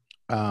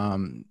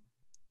 do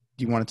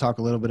you want to talk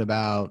a little bit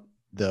about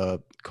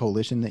the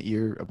coalition that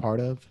you're a part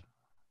of?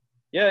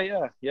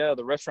 Yeah.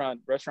 The Restaurant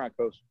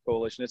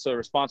Coalition. It's a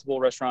responsible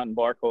restaurant and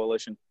bar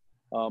coalition.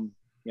 You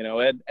know,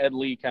 Ed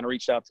Lee kind of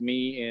reached out to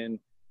me and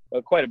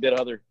quite a bit of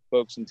other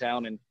folks in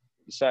town and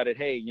decided,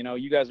 hey, you know,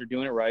 you guys are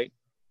doing it right.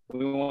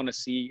 We want to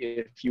see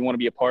if you want to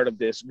be a part of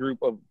this group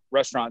of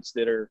restaurants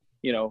that are,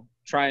 you know,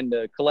 trying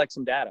to collect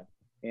some data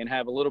and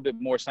have a little bit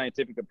more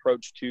scientific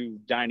approach to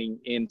dining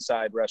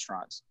inside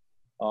restaurants.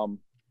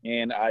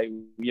 And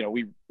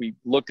we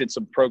looked at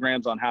some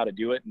programs on how to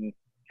do it and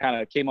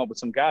kind of came up with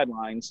some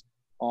guidelines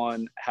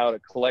on how to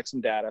collect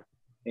some data.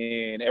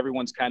 And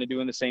everyone's kind of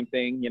doing the same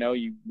thing. You know,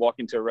 you walk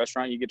into a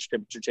restaurant, you get your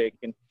temperature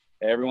taken.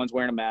 Everyone's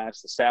wearing a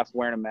mask. The staff's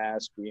wearing a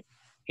mask. We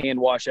hand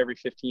wash every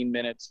 15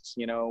 minutes.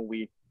 You know,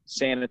 we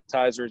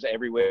sanitizers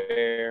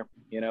everywhere,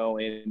 you know,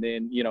 and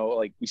then, you know,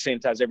 like we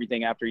sanitize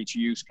everything after each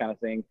use kind of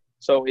thing.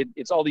 So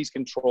it's all these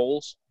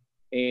controls.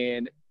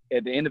 And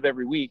at the end of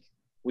every week,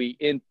 we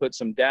input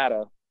some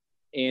data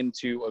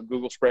into a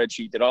Google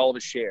spreadsheet that all of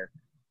us share.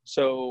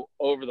 So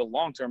over the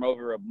long term,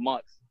 over a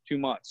month, 2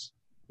 months,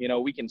 you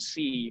know, we can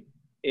see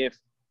if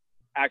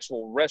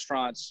actual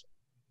restaurants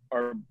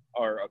are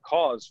a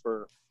cause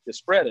for the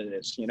spread of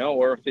this,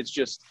 or if it's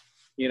just,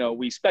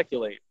 we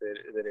speculate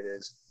that it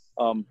is.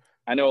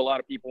 I know a lot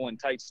of people in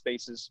tight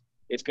spaces,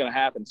 it's going to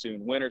happen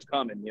soon. Winter's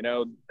coming,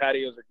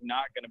 patios are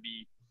not going to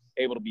be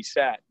able to be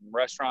sat.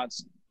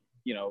 Restaurants,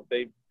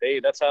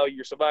 that's how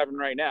you're surviving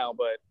right now,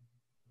 but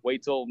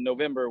wait till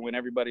November when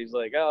everybody's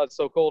like, oh, it's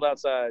so cold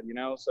outside,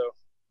 so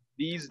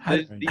these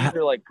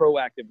are like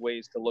proactive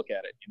ways to look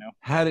at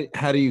it,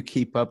 How do you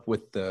keep up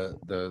with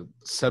the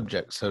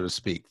subject, so to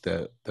speak,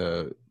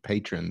 the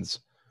patrons?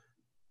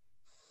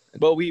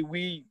 Well,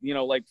 we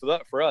like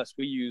for us,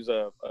 we use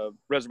a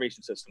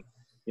reservation system,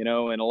 and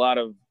a lot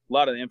of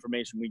the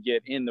information we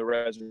get in the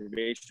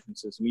reservation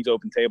system, we use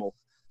OpenTable.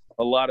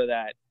 A lot of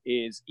that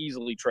is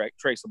easily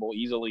traceable,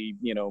 easily,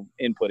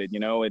 inputted,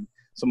 and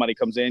somebody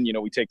comes in,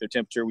 we take their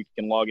temperature, we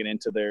can log it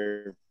into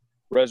their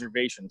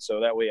reservation. So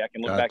that way I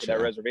can look back at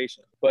that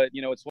reservation. But,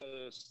 it's one of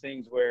those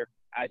things where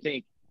I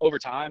think over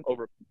time,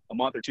 over a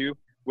month or two,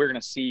 we're going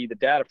to see the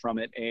data from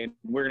it, and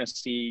we're going to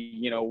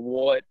see,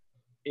 what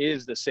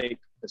is the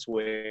safest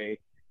way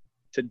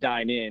to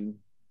dine in.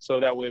 So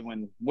that way,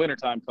 when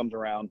wintertime comes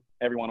around,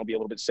 everyone will be a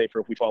little bit safer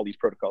if we follow these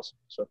protocols.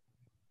 So,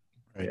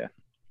 right. Yeah.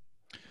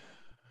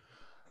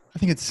 I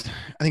think it's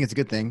a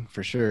good thing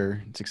for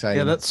sure. It's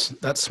exciting. Yeah,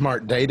 that's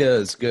smart. Data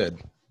is good.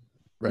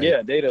 Right.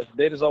 Yeah,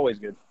 data's always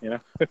good,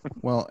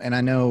 Well, and I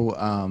know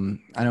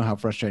how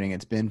frustrating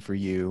it's been for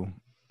you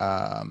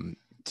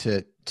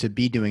to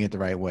be doing it the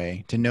right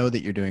way, to know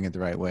that you're doing it the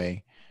right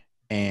way,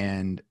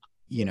 and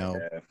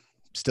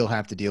still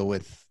have to deal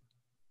with,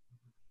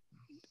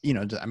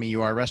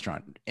 you are a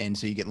restaurant, and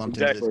so you get lumped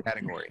into this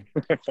category.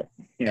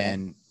 Yeah.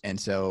 And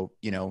so,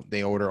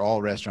 they order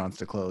all restaurants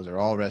to close or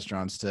all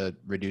restaurants to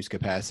reduce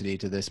capacity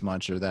to this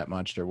much or that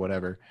much or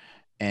whatever.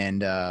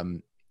 And,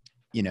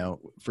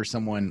 for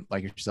someone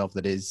like yourself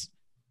that is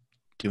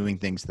doing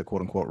things the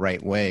quote unquote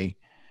right way,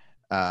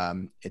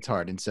 it's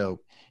hard. And so,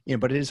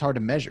 but it is hard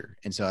to measure.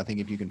 And so I think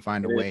if you can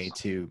find a way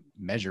to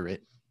measure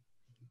it,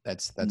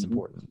 that's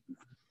important.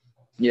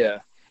 Yeah.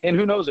 And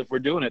who knows if we're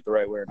doing it the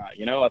right way or not,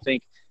 I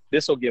think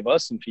this will give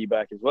us some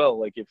feedback as well.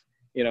 Like if,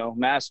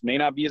 masks may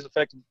not be as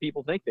effective as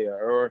people think they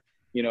are, or,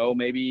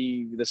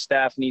 maybe the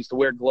staff needs to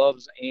wear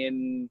gloves,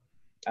 and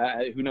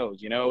who knows,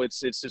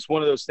 it's just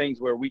one of those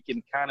things where we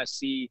can kind of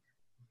see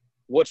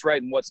what's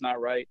right and what's not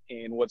right,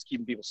 and what's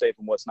keeping people safe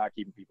and what's not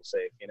keeping people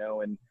safe,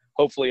 and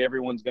hopefully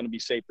everyone's going to be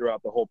safe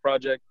throughout the whole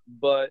project,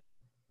 but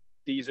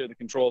these are the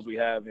controls we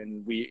have,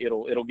 and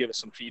it'll give us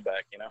some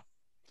feedback,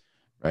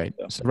 Right.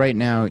 So right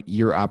now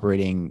you're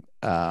operating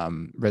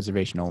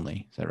reservation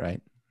only. Is that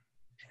right?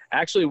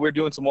 Actually, we're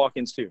doing some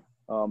walk-ins too.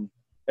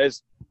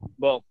 As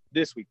well,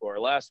 this week or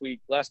last 2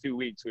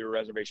 weeks, we were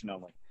reservation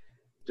only,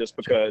 just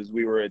because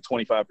we were at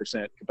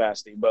 25%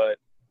 capacity. But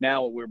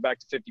now we're back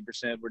to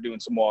 50%. We're doing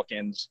some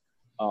walk-ins.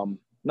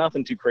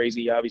 Nothing too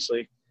crazy,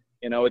 obviously.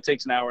 It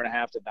takes an hour and a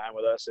half to dine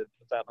with us at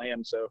Fat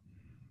Lamb, so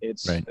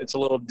it's a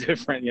little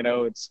different.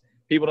 It's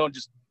people don't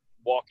just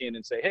walk in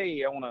and say,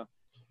 "Hey, I want a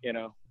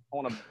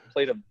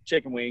plate of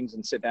chicken wings,"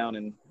 and sit down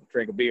and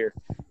drink a beer.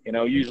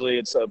 Usually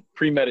it's a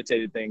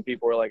premeditated thing.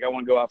 People are like, I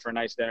want to go out for a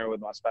nice dinner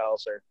with my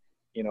spouse, or,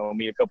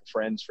 meet a couple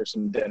friends for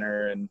some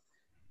dinner and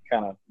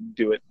kind of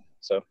do it.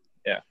 So,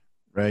 yeah.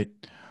 Right.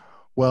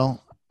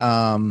 Well,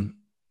 I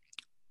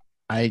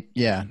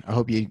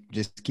hope you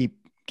just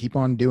keep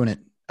on doing it.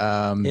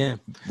 I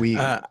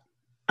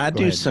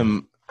do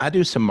some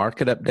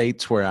market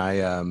updates where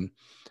I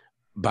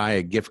buy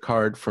a gift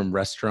card from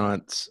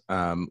restaurants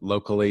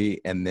locally,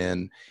 and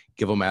then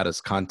give them out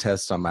as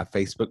contests on my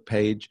Facebook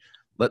page.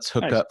 Let's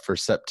hook up for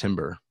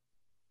September.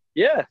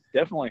 Yeah,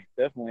 definitely.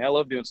 I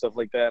love doing stuff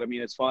like that. I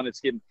mean, it's fun.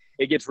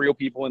 It gets real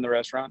people in the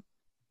restaurant,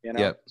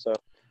 Yep. So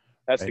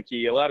that's the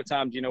key. A lot of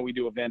times, we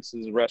do events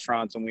as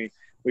restaurants, and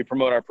we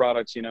promote our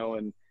products,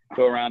 and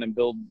go around and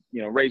build,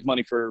 raise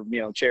money for,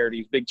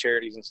 charities, big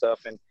charities and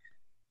stuff. And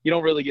you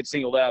don't really get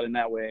singled out in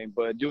that way,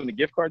 but doing the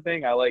gift card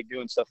thing, I like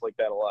doing stuff like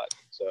that a lot.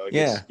 So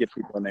get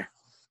people in there.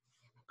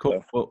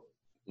 Cool. So.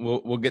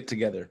 Well, we'll get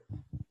together.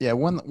 Yeah.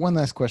 One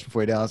last question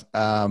for you, Dallas.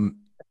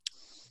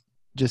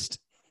 Just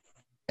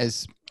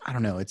as, I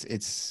don't know,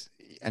 it's,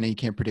 I know you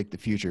can't predict the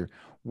future.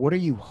 What are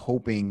you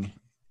hoping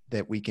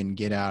that we can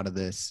get out of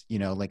this?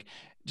 Like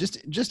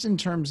just in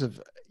terms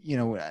of,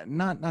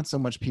 not so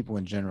much people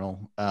in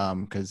general,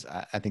 cause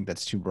I think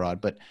that's too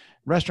broad, but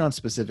restaurants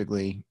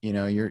specifically,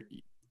 you're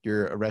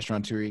a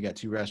restaurateur, you got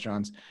 2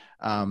 restaurants.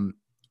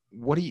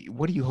 What do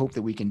you hope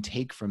that we can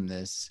take from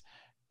this?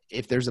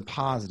 If there's a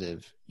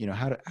positive,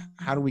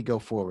 how do we go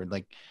forward?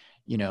 Like,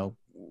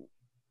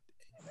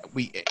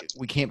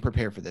 we can't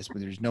prepare for this, but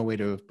there's no way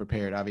to have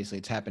prepared. Obviously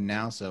it's happened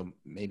now. So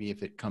maybe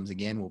if it comes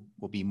again,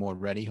 we'll be more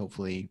ready.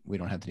 Hopefully we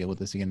don't have to deal with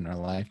this again in our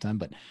lifetime,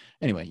 but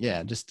anyway,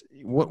 yeah. Just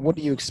what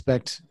do you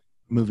expect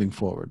moving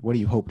forward? What do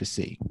you hope to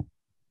see?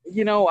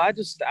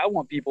 I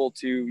want people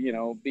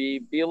to,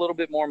 be a little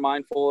bit more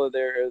mindful of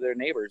their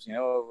neighbors,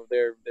 of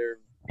their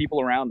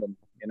people around them,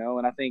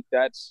 and I think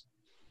that's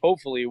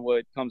hopefully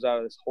what comes out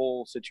of this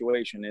whole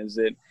situation, is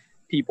that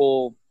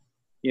people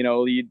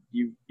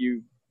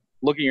you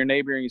look at your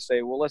neighbor and you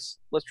say, well, let's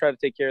try to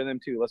take care of them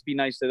too. Let's be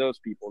nice to those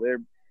people. They're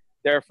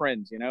our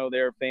friends,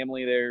 they're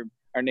family, they're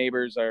our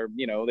neighbors, they're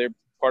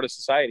part of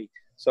society.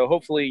 So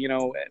hopefully,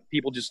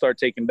 people just start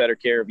taking better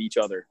care of each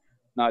other,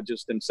 not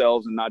just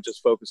themselves and not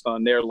just focused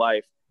on their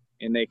life.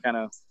 And they kind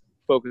of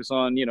focus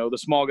on, the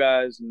small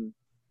guys and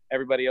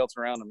everybody else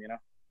around them,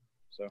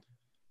 So.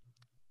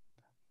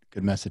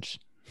 Good message.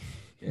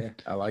 Yeah,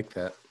 I like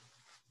that.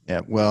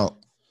 Yeah. Well,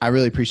 I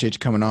really appreciate you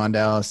coming on,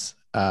 Dallas.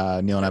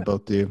 Neil and I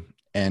both do.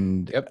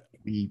 And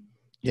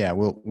Yep.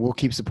 we'll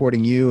keep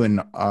supporting you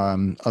and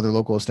other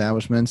local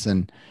establishments.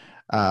 And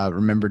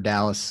remember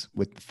Dallas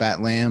with the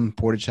Fat Lamb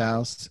Portage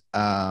House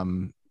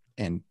and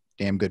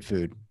damn good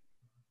food.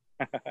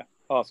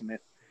 Awesome, man.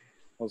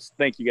 Well,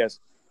 thank you guys.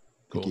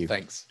 Cool. Thank you.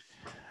 Thanks.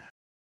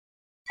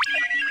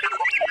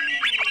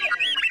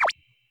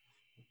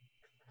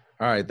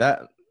 All right,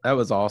 that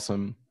was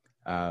awesome.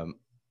 I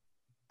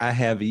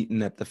have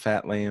eaten at the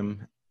Fat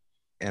Lamb,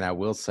 and I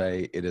will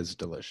say it is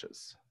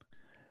delicious.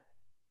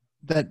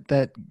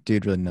 That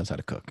dude really knows how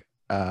to cook.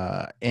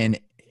 And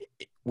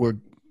we're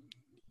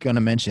going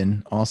to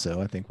mention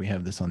also, I think we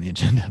have this on the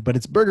agenda, but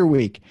it's Burger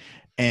Week.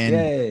 And,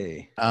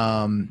 Yay.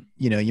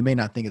 you may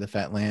not think of the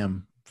Fat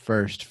Lamb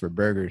first for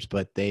burgers,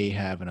 but they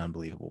have an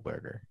unbelievable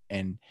burger.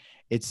 And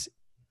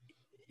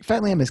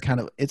Fat Lamb is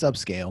it's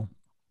upscale,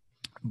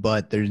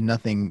 but there's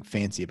nothing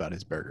fancy about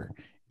his burger.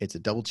 It's a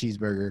double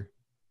cheeseburger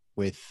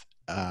with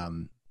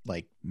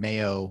like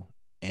mayo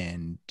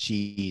and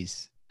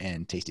cheese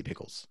and tasty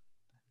pickles,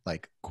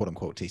 like quote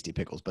unquote tasty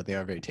pickles, but they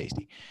are very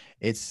tasty.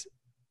 It's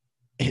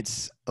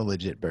a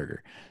legit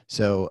burger.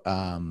 So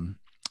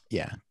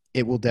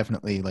it will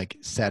definitely like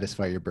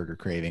satisfy your burger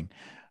craving.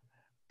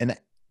 And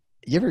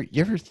you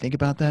ever think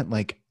about that?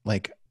 Like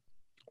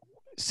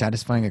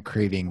satisfying a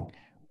craving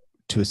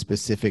to a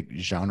specific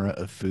genre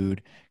of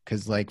food?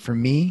 Because like for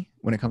me,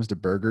 when it comes to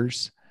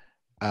burgers,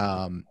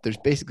 there's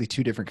basically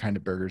two different kind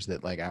of burgers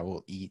that like I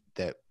will eat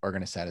that are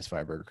going to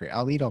satisfy a burger craving.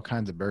 I'll eat all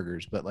kinds of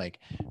burgers, but like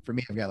for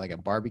me, I've got like a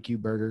barbecue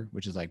burger,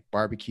 which is like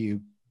barbecue,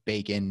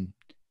 bacon,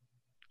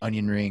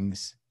 onion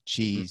rings,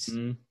 cheese,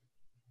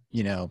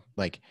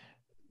 like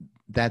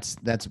that's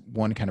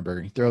one kind of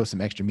burger. You throw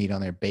some extra meat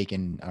on there,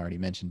 bacon, I already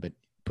mentioned, but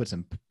put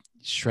some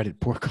shredded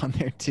pork on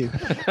there too.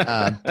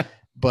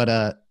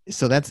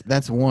 So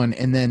that's one.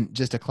 And then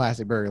just a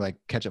classic burger, like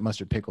ketchup,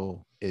 mustard,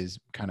 pickle is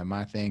kind of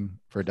my thing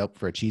for a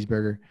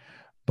cheeseburger.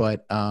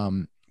 But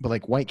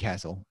like White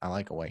Castle, I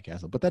like a White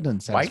Castle, but that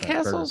doesn't satisfy White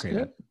Castle's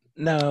good.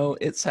 No,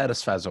 it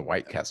satisfies a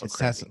White Castle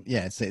craving.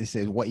 It's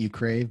what you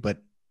crave, but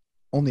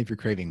only if you're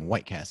craving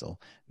White Castle,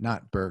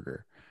 not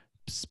burger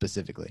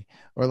specifically.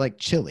 Or like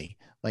chili.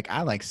 Like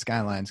I like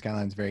Skyline.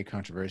 Skyline's very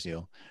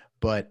controversial,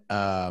 but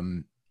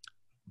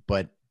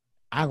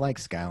I like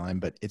Skyline,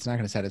 but it's not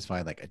going to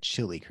satisfy like a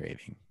chili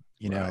craving,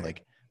 Right.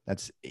 Like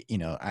that's,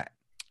 I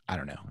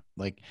don't know.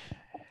 Like,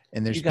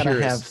 and there's you gotta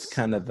purists. have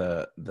kind of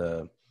the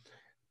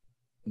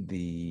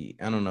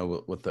I don't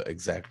know what the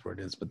exact word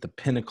is, but the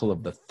pinnacle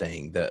of the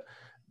thing, the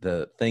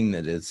thing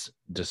that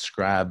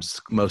describes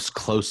most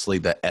closely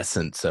the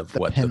essence of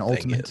what the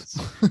thing is.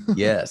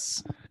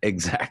 Yes,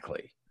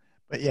 exactly.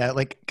 But yeah,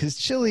 like, cause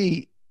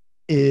chili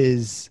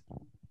is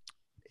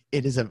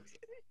a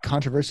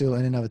controversial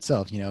in and of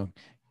itself,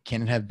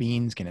 Can it have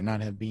beans? Can it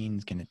not have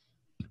beans? Can it,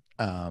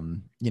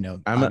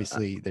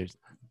 obviously there's.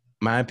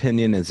 My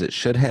opinion is it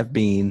should have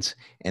beans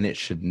and it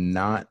should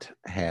not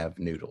have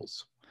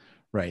noodles.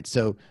 Right.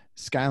 So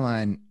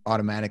Skyline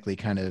automatically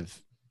kind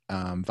of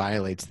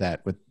violates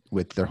that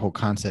with their whole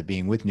concept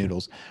being with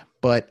noodles.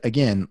 But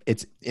again,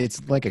 it's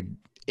like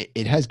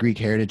it has Greek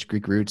heritage,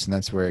 Greek roots, and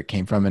that's where it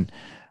came from. And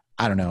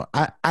I don't know.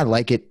 I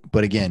like it,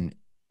 but again,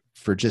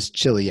 for just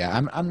chili, I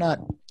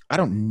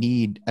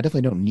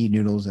definitely don't need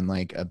noodles in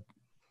like a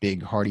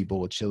big hearty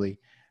bowl of chili,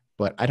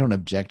 but I don't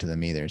object to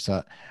them either.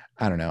 So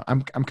I don't know.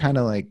 I'm kind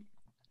of like,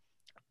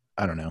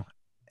 I don't know.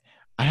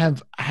 I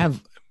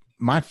have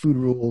my food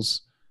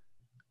rules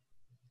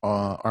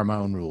are my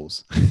own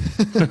rules.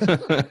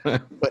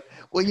 But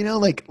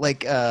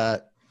like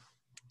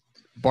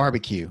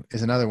barbecue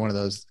is another one of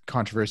those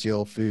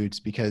controversial foods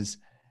because,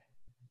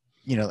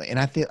 and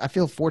I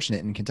feel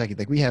fortunate in Kentucky.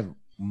 Like we have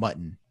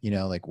mutton,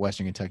 like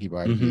Western Kentucky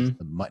barbecue is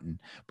the mutton,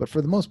 but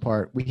for the most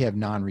part, we have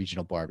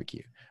non-regional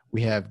barbecue.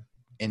 We have,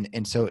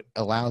 and so it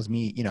allows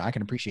me, I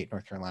can appreciate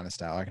North Carolina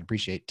style. I can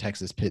appreciate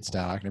Texas pit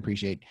style. I can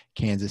appreciate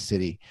Kansas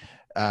City.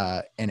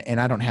 And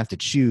I don't have to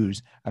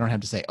choose. I don't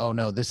have to say, oh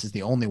no, this is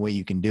the only way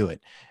you can do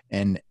it.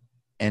 And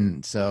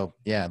so,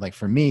 yeah, like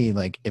for me,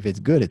 like if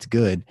it's good, it's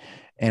good.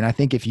 And I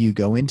think if you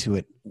go into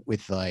it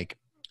with like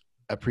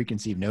a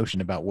preconceived notion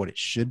about what it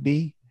should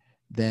be,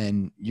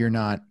 then you're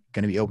not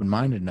going to be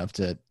open-minded enough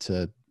to,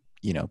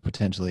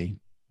 potentially,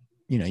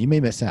 you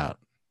may miss out.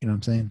 You know what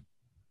I'm saying?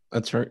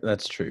 That's right.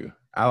 That's true.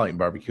 I like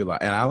barbecue a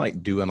lot, and I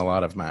like doing a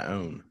lot of my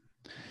own.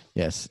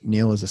 Yes.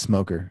 Neil is a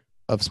smoker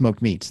of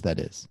smoked meats. That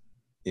is.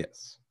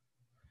 Yes.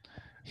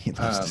 He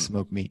loves to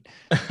smoke meat,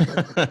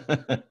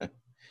 but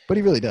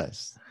he really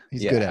does.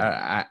 He's good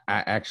at it.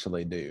 I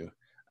actually do.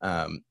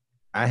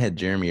 I had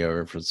Jeremy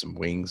over for some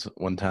wings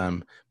one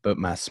time, but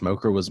my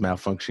smoker was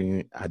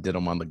malfunctioning. I did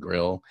them on the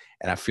grill,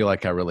 and I feel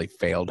like I really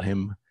failed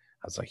him.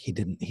 I was like, he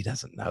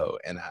doesn't know,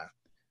 and I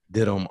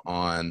did them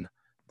on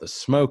the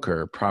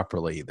smoker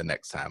properly the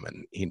next time,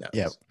 and he knows.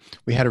 Yeah,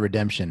 we had a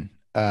redemption.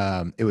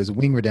 It was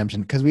wing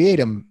redemption because we ate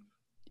them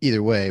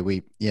either way.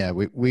 We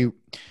when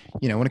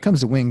it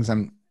comes to wings,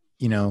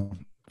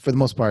 for the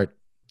most part,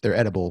 they're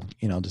edible.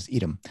 Just eat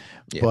them.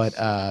 Yes.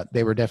 But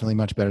they were definitely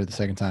much better the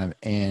second time,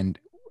 and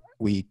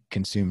we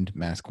consumed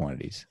mass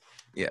quantities.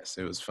 Yes,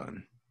 it was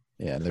fun.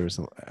 Yeah, there was,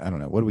 I don't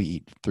know, what do we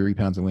eat? 3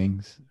 pounds of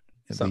wings?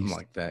 Something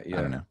like that. Yeah.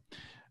 I don't know.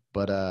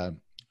 But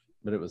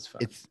it was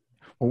fun.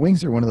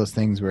 Wings are one of those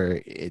things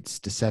where it's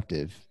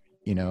deceptive,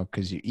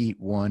 because you eat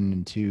 1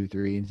 and 2,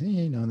 3, and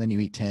then you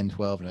eat 10,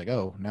 12, and you're like,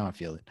 oh, now I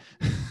feel it.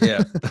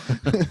 Yeah.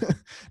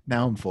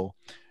 Now I'm full.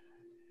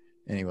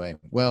 Anyway,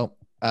 well,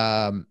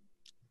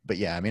 but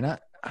yeah, I mean, I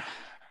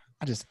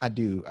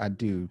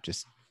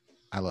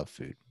love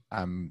food.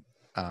 I'm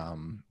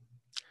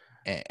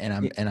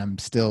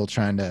still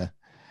trying to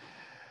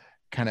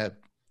kind of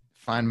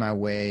find my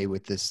way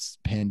with this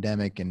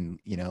pandemic, and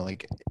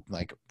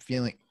like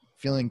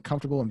feeling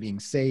comfortable and being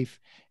safe,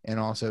 and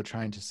also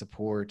trying to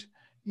support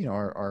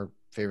our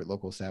favorite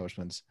local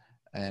establishments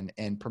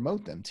and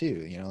promote them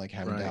too, like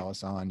having Right.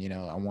 Dallas on.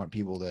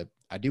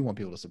 I do want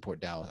people to support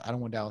Dallas. I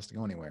don't want Dallas to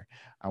go anywhere.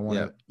 I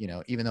want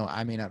to, even though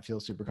I may not feel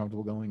super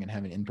comfortable going and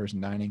having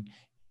in-person dining,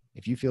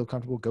 if you feel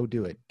comfortable, go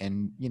do it.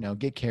 And,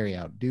 get carry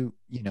out, do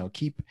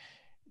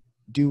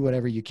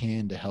whatever you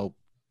can to help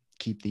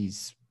keep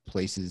these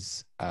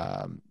places,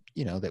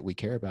 that we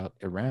care about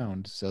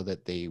around, so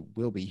that they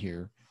will be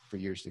here for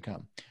years to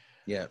come.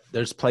 Yeah.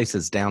 There's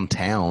places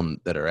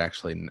downtown that are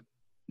actually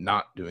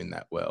not doing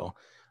that well.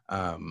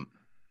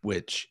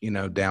 Which,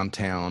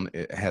 downtown,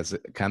 it has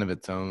kind of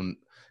its own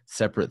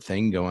separate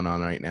thing going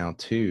on right now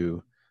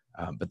too.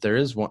 But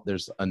there's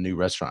a new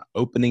restaurant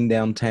opening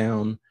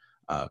downtown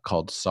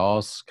called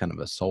Sauce, kind of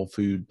a soul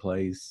food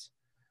place.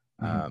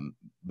 Mm-hmm.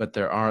 But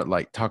there are,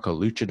 like, Taco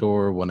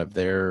Luchador, one of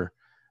their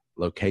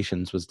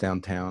locations was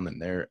downtown,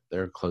 and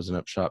they're closing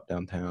up shop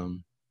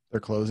downtown. They're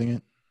closing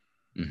it.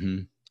 Mm-hmm.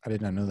 I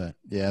did not know that.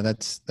 Yeah,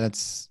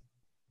 that's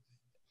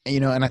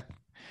and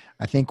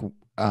I think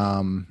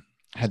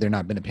had there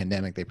not been a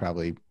pandemic, they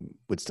probably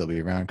would still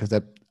be around, because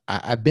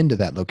I've been to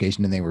that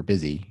location and they were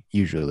busy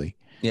usually.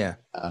 Yeah.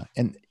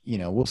 And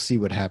we'll see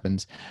what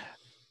happens.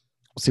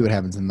 We'll see what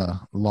happens in the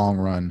long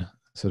run,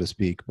 so to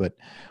speak. But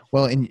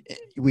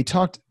we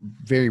talked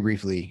very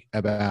briefly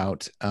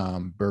about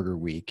Burger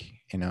Week.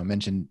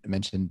 Mentioned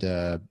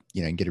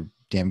you can get a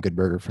damn good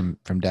burger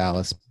from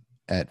Dallas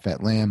at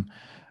Fat Lamb.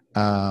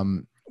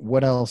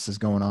 What else is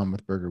going on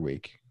with Burger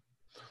Week?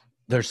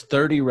 There's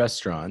 30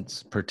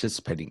 restaurants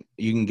participating.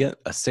 You can get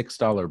a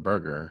 $6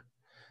 burger,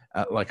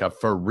 like a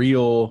for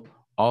real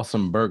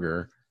awesome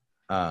burger,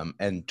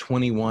 and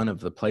 21 of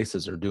the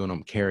places are doing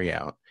them carry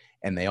out,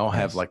 and they all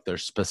have like their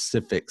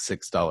specific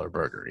 $6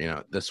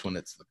 burger. This one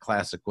it's the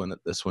classic one.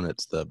 This one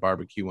it's the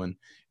barbecue one.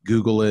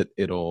 Google it;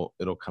 it'll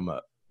come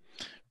up.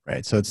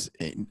 Right. So it's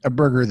a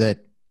burger that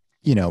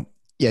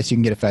yes, you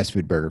can get a fast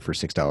food burger for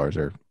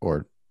 $6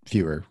 or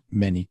fewer.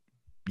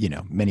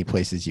 Many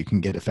places you can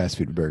get a fast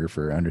food burger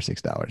for under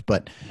 $6,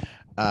 but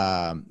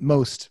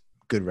most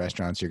good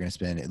restaurants, you're going to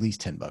spend at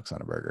least $10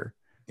 on a burger.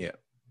 Yeah.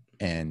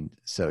 And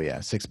so, yeah,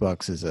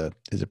 $6 is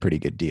a pretty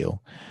good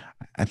deal.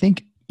 I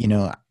think,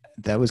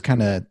 that was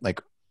kind of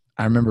like,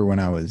 I remember when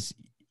I was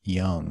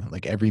young,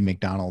 like every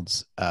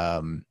McDonald's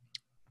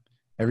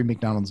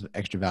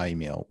extra value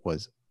meal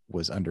was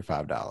under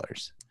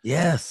 $5.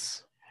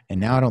 Yes. And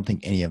now I don't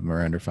think any of them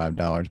are under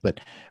 $5, but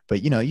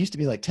it used to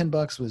be like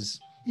 $10 was,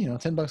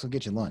 $10 will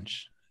get you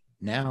lunch.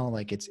 Now,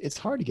 like it's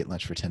hard to get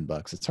lunch for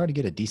 $10. It's hard to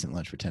get a decent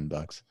lunch for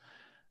 $10.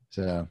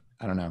 So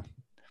I don't know.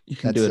 You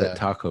can do it at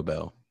Taco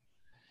Bell.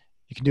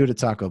 You can do it at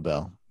Taco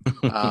Bell.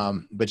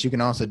 But you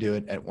can also do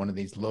it at one of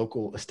these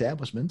local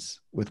establishments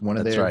with one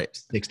of their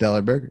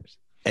 $6 burgers.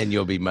 And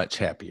you'll be much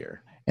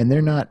happier. And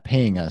they're not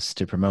paying us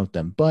to promote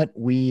them, but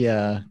we,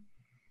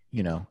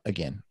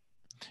 again,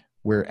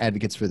 we're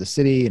advocates for the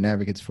city and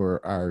advocates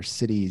for our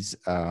city's,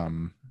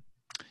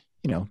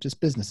 just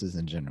businesses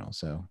in general.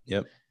 So,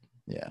 yep.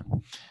 Yeah.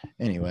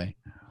 Anyway,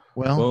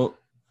 well,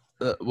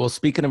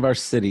 speaking of our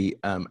city,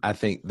 I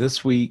think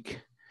this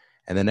week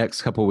and the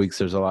next couple of weeks,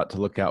 there's a lot to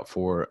look out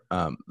for.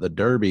 The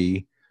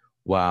Derby,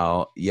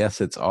 while yes,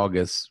 it's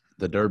August,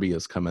 the Derby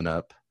is coming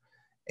up,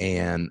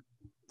 and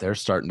they're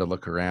starting to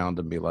look around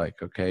and be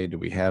like, okay, do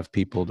we have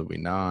people? Do we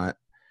not?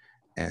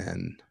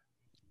 And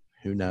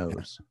who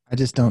knows? I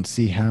just don't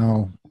see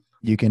how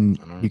you can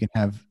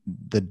have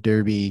the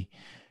Derby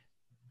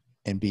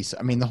and be.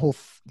 I mean, the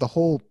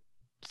whole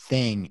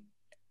thing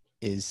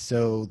is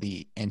so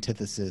the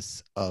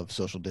antithesis of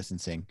social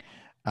distancing.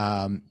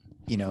 So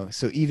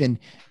even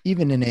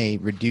in a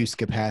reduced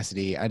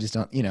capacity, I just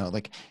don't.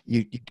 Like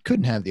you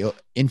couldn't have the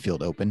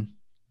infield open.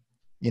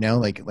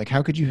 Like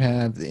how could you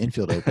have the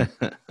infield open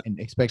and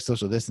expect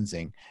social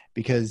distancing?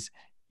 Because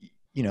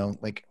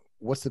like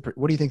what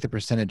do you think the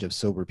percentage of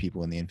sober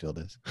people in the infield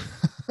is?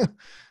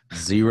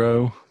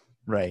 0.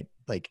 Right.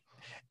 Like,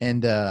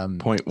 and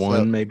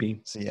 0.1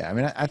 maybe. So yeah, I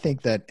mean, I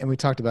think that, and we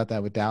talked about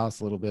that with Dallas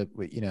a little bit,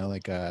 with,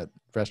 like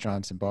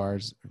restaurants and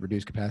bars,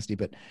 reduced capacity.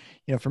 But,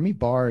 for me,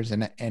 bars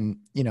and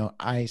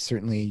I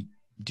certainly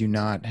do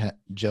not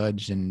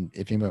judge, and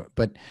if you,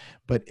 but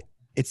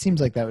it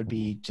seems like that would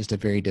be just a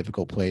very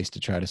difficult place to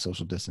try to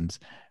social distance.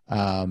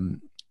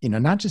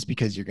 Not just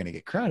because you're going to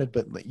get crowded,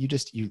 but like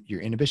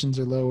your inhibitions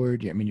are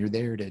lowered. You're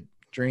there to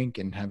drink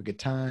and have a good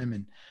time.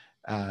 And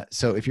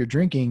so if you're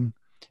drinking,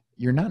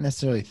 you're not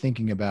necessarily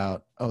thinking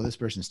about, oh, this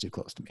person's too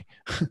close to me,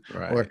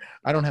 Right. or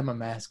I don't have my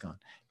mask on,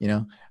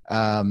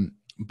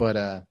 but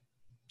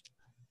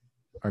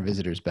our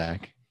visitor's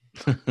back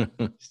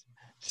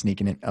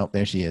sneaking in. Oh,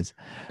 there she is.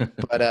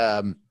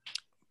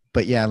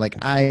 But yeah, like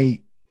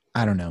I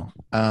don't know.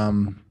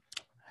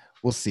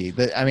 We'll see.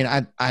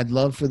 I'd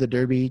love for the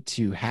Derby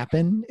to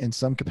happen in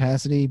some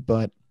capacity,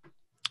 but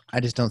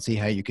I just don't see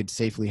how you could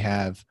safely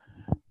have,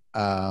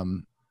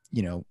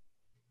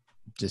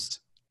 just,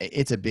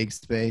 it's a big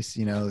space,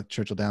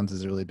 Churchill Downs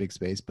is a really big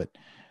space, but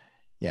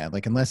yeah,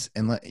 like unless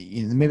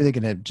maybe they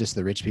can have just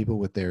the rich people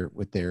with their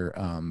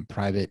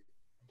private,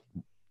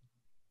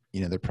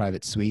 their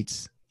private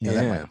suites,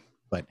 Yeah.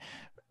 but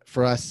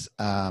for us,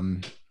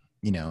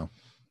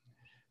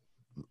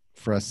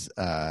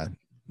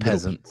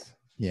 Peasants.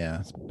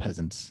 yeah,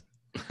 peasants.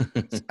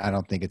 I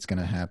don't think it's going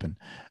to happen.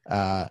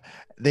 I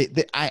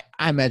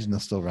imagine they'll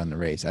still run the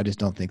race. I just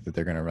don't think that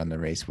they're going to run the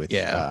race with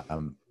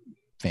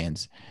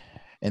fans.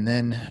 And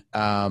then,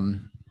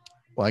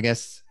 I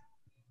guess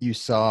you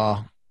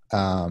saw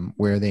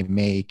where they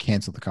may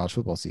cancel the college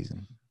football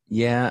season.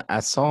 Yeah,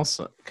 I saw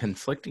some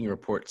conflicting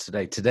reports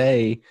today.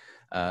 Today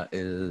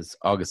is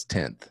August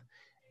 10th,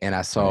 and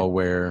I saw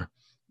where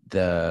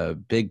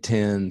the Big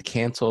Ten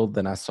canceled.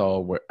 Then I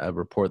saw a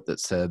report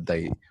that said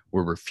they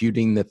were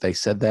refuting that they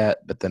said that,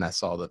 but then I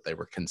saw that they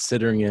were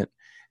considering it.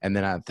 And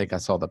then I think I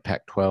saw the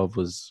Pac-12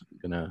 was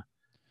going to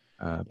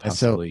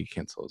possibly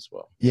cancel as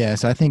well. Yeah,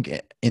 so I think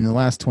in the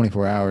last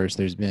 24 hours,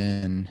 there's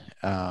been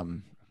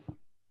kind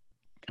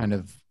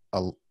of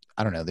a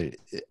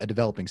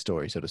developing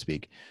story, so to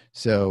speak.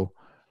 So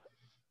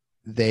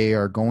they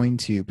are going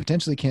to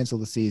potentially cancel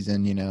the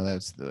season.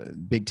 That's the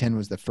Big Ten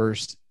was the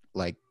first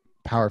like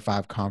Power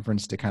 5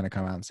 conference to kind of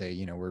come out and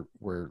say,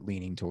 we're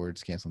leaning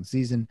towards canceling the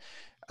season.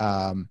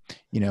 I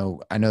know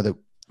that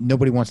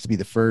nobody wants to be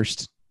the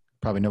first,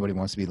 probably nobody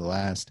wants to be the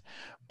last,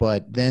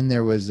 but then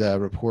there was a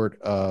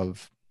report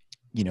of,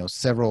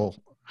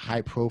 several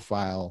high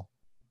profile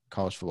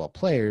college football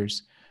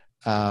players,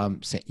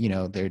 say,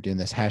 they're doing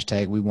this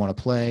hashtag, we want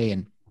to play.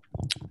 And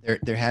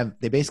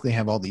they basically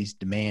have all these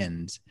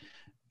demands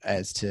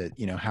as to,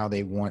 how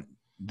they want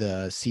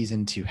the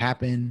season to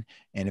happen.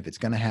 And if it's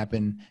going to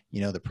happen,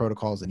 the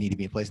protocols that need to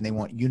be in place, and they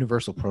want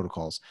universal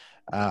protocols.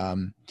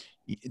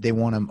 They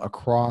want them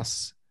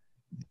across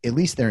at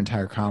least their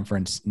entire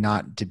conference,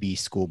 not to be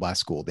school by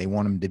school. They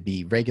want them to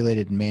be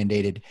regulated and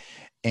mandated.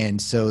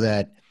 And so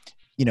that,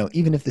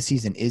 even if the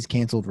season is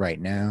canceled right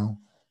now,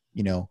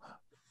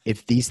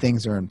 if these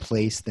things are in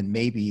place, then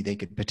maybe they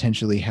could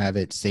potentially have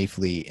it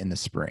safely in the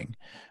spring.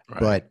 Right.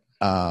 But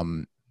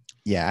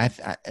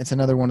it's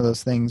another one of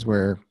those things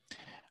where,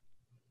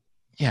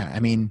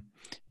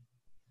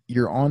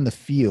 you're on the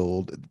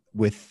field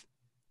with,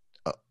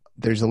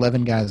 there's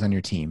 11 guys on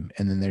your team,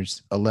 and then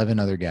there's 11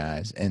 other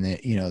guys, and then,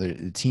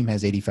 the team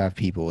has 85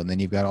 people, and then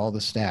you've got all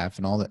the staff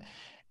and all that.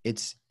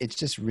 It's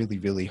just really,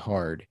 really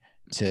hard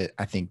to,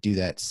 I think, do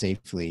that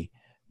safely,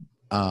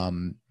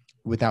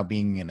 without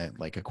being in a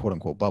quote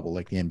unquote bubble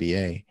like the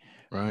NBA.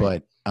 Right.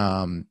 But,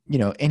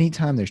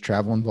 anytime there's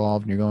travel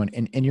involved and you're going,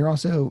 and you're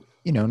also,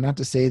 not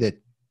to say that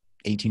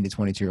 18 to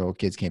 22-year-old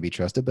kids can't be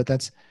trusted, but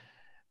that's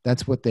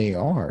what they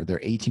are. They're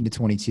 18 to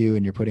 22,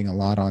 and you're putting a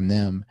lot on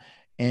them.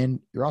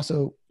 And you're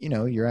also,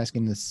 you're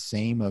asking the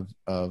same of,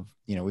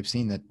 we've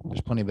seen that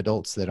there's plenty of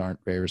adults that aren't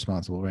very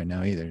responsible right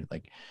now either.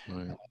 Like,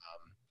 Right.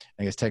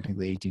 I guess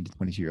technically 18 to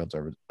 22-year-olds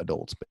are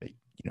adults, but you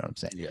know what I'm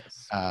saying?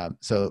 Yes.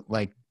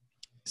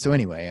 So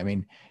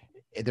anyway,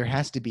 there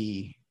has to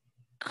be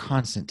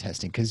constant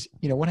testing, because,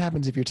 what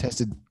happens if you're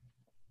tested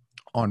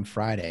on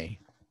Friday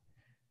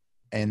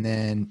and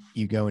then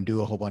you go and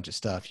do a whole bunch of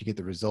stuff, you get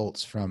the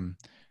results from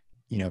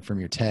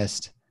your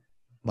test,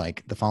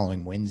 like the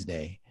following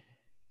Wednesday.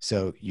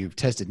 So you've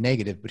tested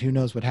negative, but who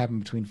knows what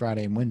happened between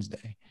Friday and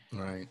Wednesday.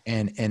 Right.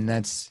 And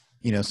that's,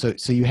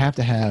 so you have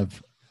to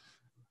have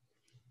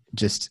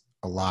just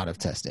a lot of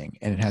testing,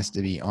 and it has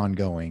to be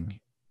ongoing.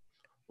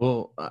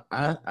 Well,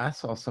 I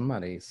saw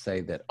somebody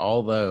say that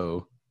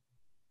although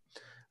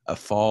a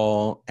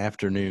fall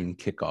afternoon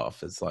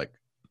kickoff is like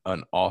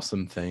an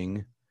awesome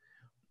thing,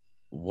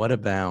 what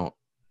about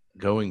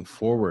going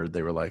forward?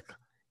 They were like,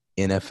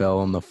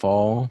 NFL in the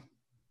fall,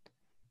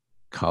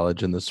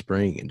 college in the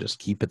spring, and just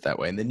keep it that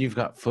way. And then you've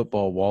got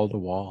football wall to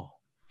wall.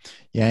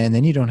 Yeah, and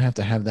then you don't have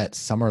to have that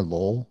summer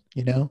lull,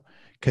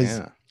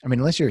 because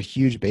unless you're a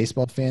huge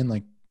baseball fan,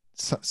 like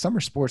summer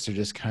sports are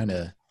just kind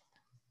of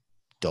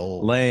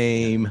dull.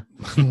 Lame.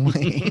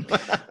 Lame.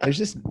 There's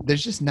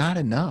just not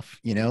enough,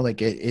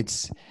 like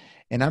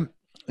and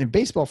in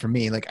baseball for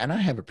me, like, and I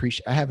have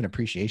an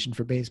appreciation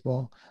for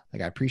baseball.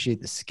 Like, I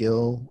appreciate the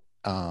skill.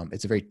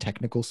 It's a very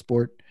technical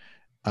sport.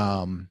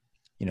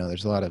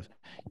 There's a lot of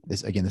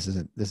this. Again, this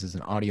is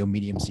an audio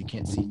medium, so you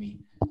can't see me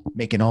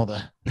making all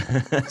the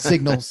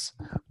signals,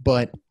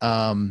 but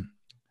so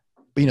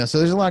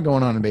there's a lot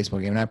going on in a baseball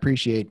game, and I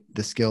appreciate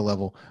the skill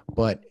level,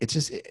 but it's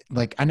just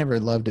like, I never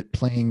loved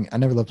playing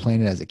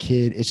it as a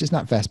kid. It's just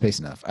not fast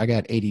paced enough. I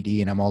got ADD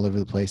and I'm all over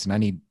the place, and I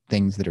need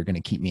things that are going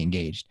to keep me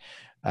engaged.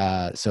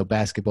 So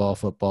basketball,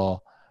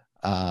 football,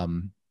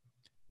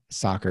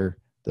 soccer,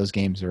 those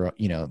games are,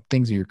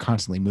 things that you're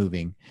constantly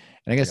moving.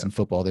 And I guess in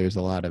football, there's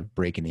a lot of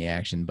break in the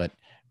action, but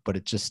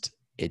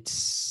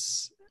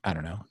it's, I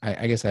don't know.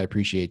 I guess I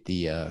appreciate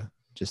the,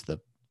 just the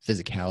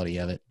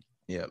physicality of it.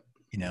 Yep.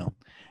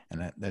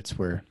 And that's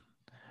where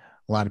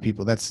a lot of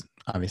people, that's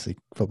obviously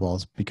football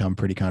has become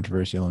pretty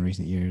controversial in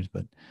recent years,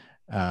 but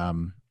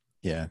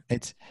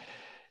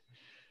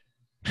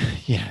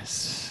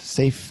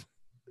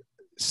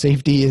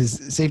safety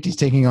is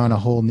taking on a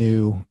whole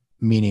new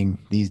meaning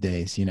these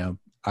days.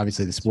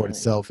 Obviously the sport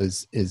itself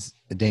is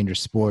a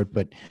dangerous sport,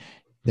 but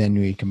then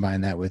we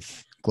combine that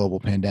with global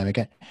pandemic.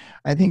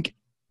 I think,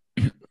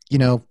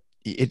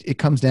 it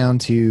comes down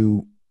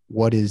to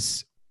what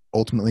is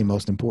ultimately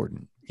most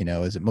important.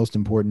 Is it most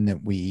important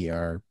that we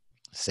are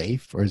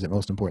safe, or is it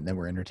most important that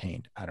we're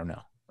entertained? I don't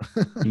know.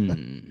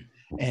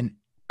 And,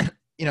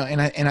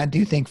 and I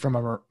do think from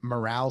a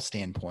morale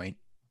standpoint,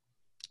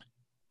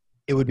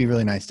 it would be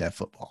really nice to have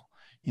football,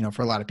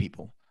 for a lot of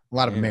people, a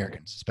lot of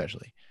Americans,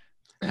 especially.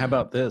 How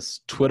about this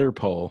Twitter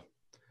poll?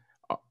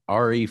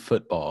 RE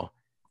football,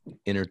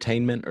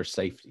 entertainment or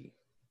safety?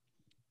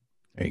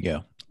 There you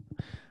go.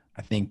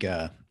 I think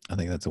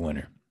that's a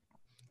winner.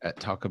 At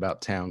Talk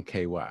About Town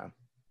KY.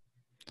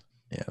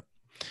 Yeah.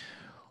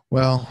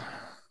 Well,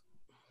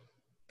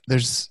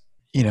 there's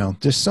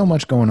so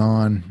much going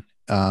on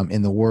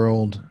in the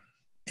world,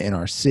 in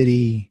our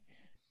city,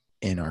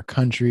 in our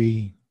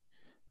country.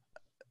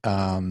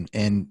 But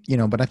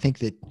I think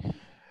that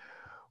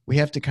we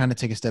have to kind of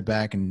take a step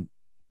back and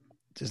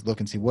just look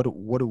and see what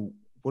do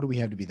we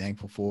have to be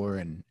thankful for,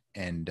 and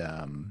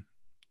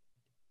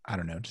I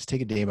don't know, just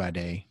take it day by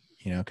day,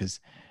 because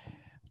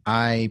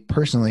I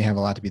personally have a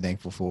lot to be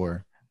thankful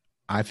for.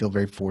 I feel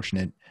very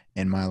fortunate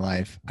in my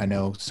life. I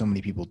know so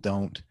many people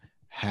don't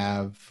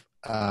have,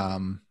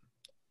 they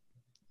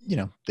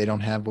don't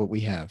have what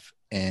we have.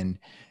 And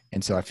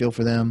so I feel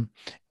for them,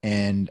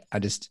 and I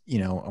just,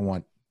 I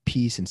want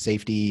peace and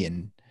safety,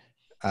 and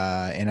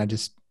I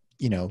just,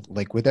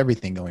 like with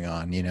everything going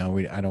on,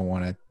 I don't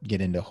want to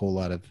get into a whole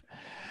lot of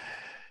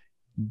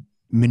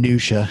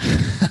minutia,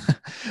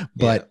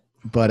 but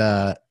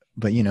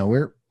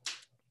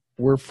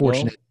we're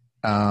fortunate,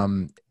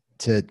 to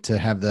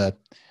have the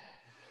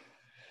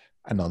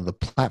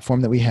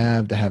platform that we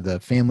have, to have the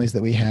families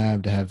that we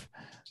have, to have,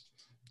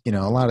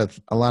 a lot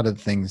of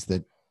things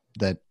that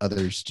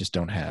others just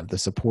don't have, the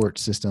support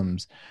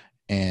systems.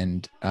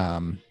 And,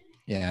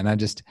 and I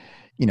just,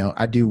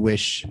 I do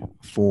wish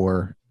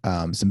for,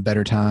 some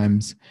better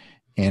times,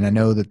 and I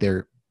know that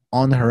they're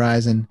on the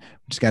horizon. We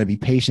just got to be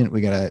patient.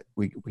 We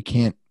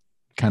can't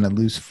kind of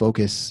lose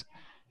focus,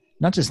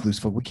 not just lose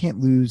focus. We can't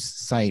lose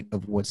sight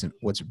of what's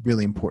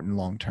really important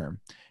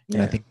long-term.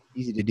 And I think it's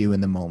easy to do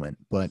in the moment,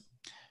 but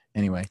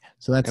anyway,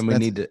 so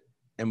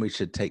we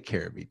should take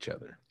care of each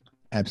other.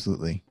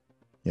 Absolutely.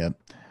 Yep.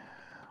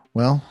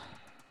 Well,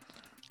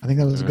 I think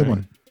that was a good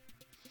one.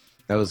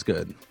 That was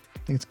good. I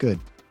think it's good.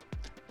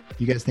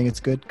 You guys think it's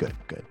good? Good.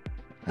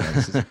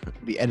 This is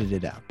be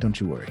edited out. Don't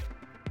you worry.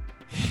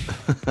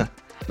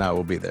 No,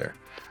 we'll be there.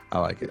 I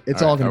like it.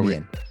 It's all going to be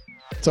in.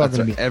 It's all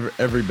going to be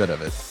every bit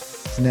of it.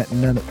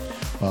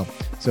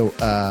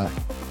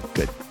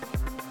 Good.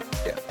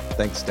 Yeah.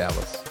 Thanks,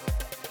 Dallas.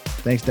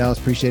 Thanks, Dallas.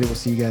 Appreciate it. We'll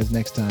see you guys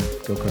next time.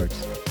 Go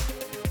Cards.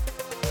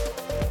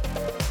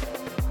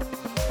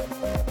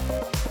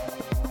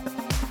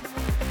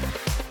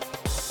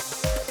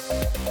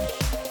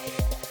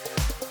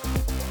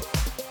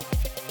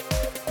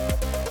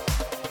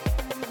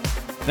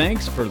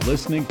 Thanks for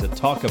listening to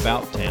Talk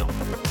About Town.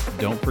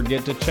 Don't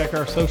forget to check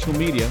our social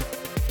media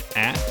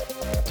at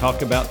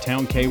Talk About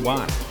Town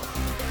KY.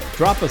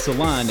 Drop us a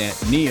line at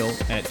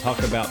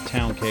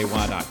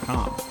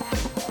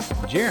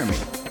neil@talkabouttownky.com. Jeremy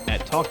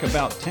at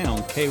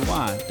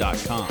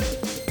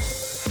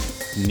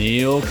talkabouttownky.com.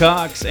 Neil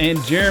Cox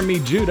and Jeremy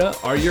Judah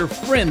are your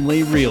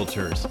friendly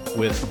realtors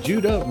with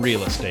Judah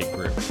Real Estate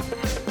Group.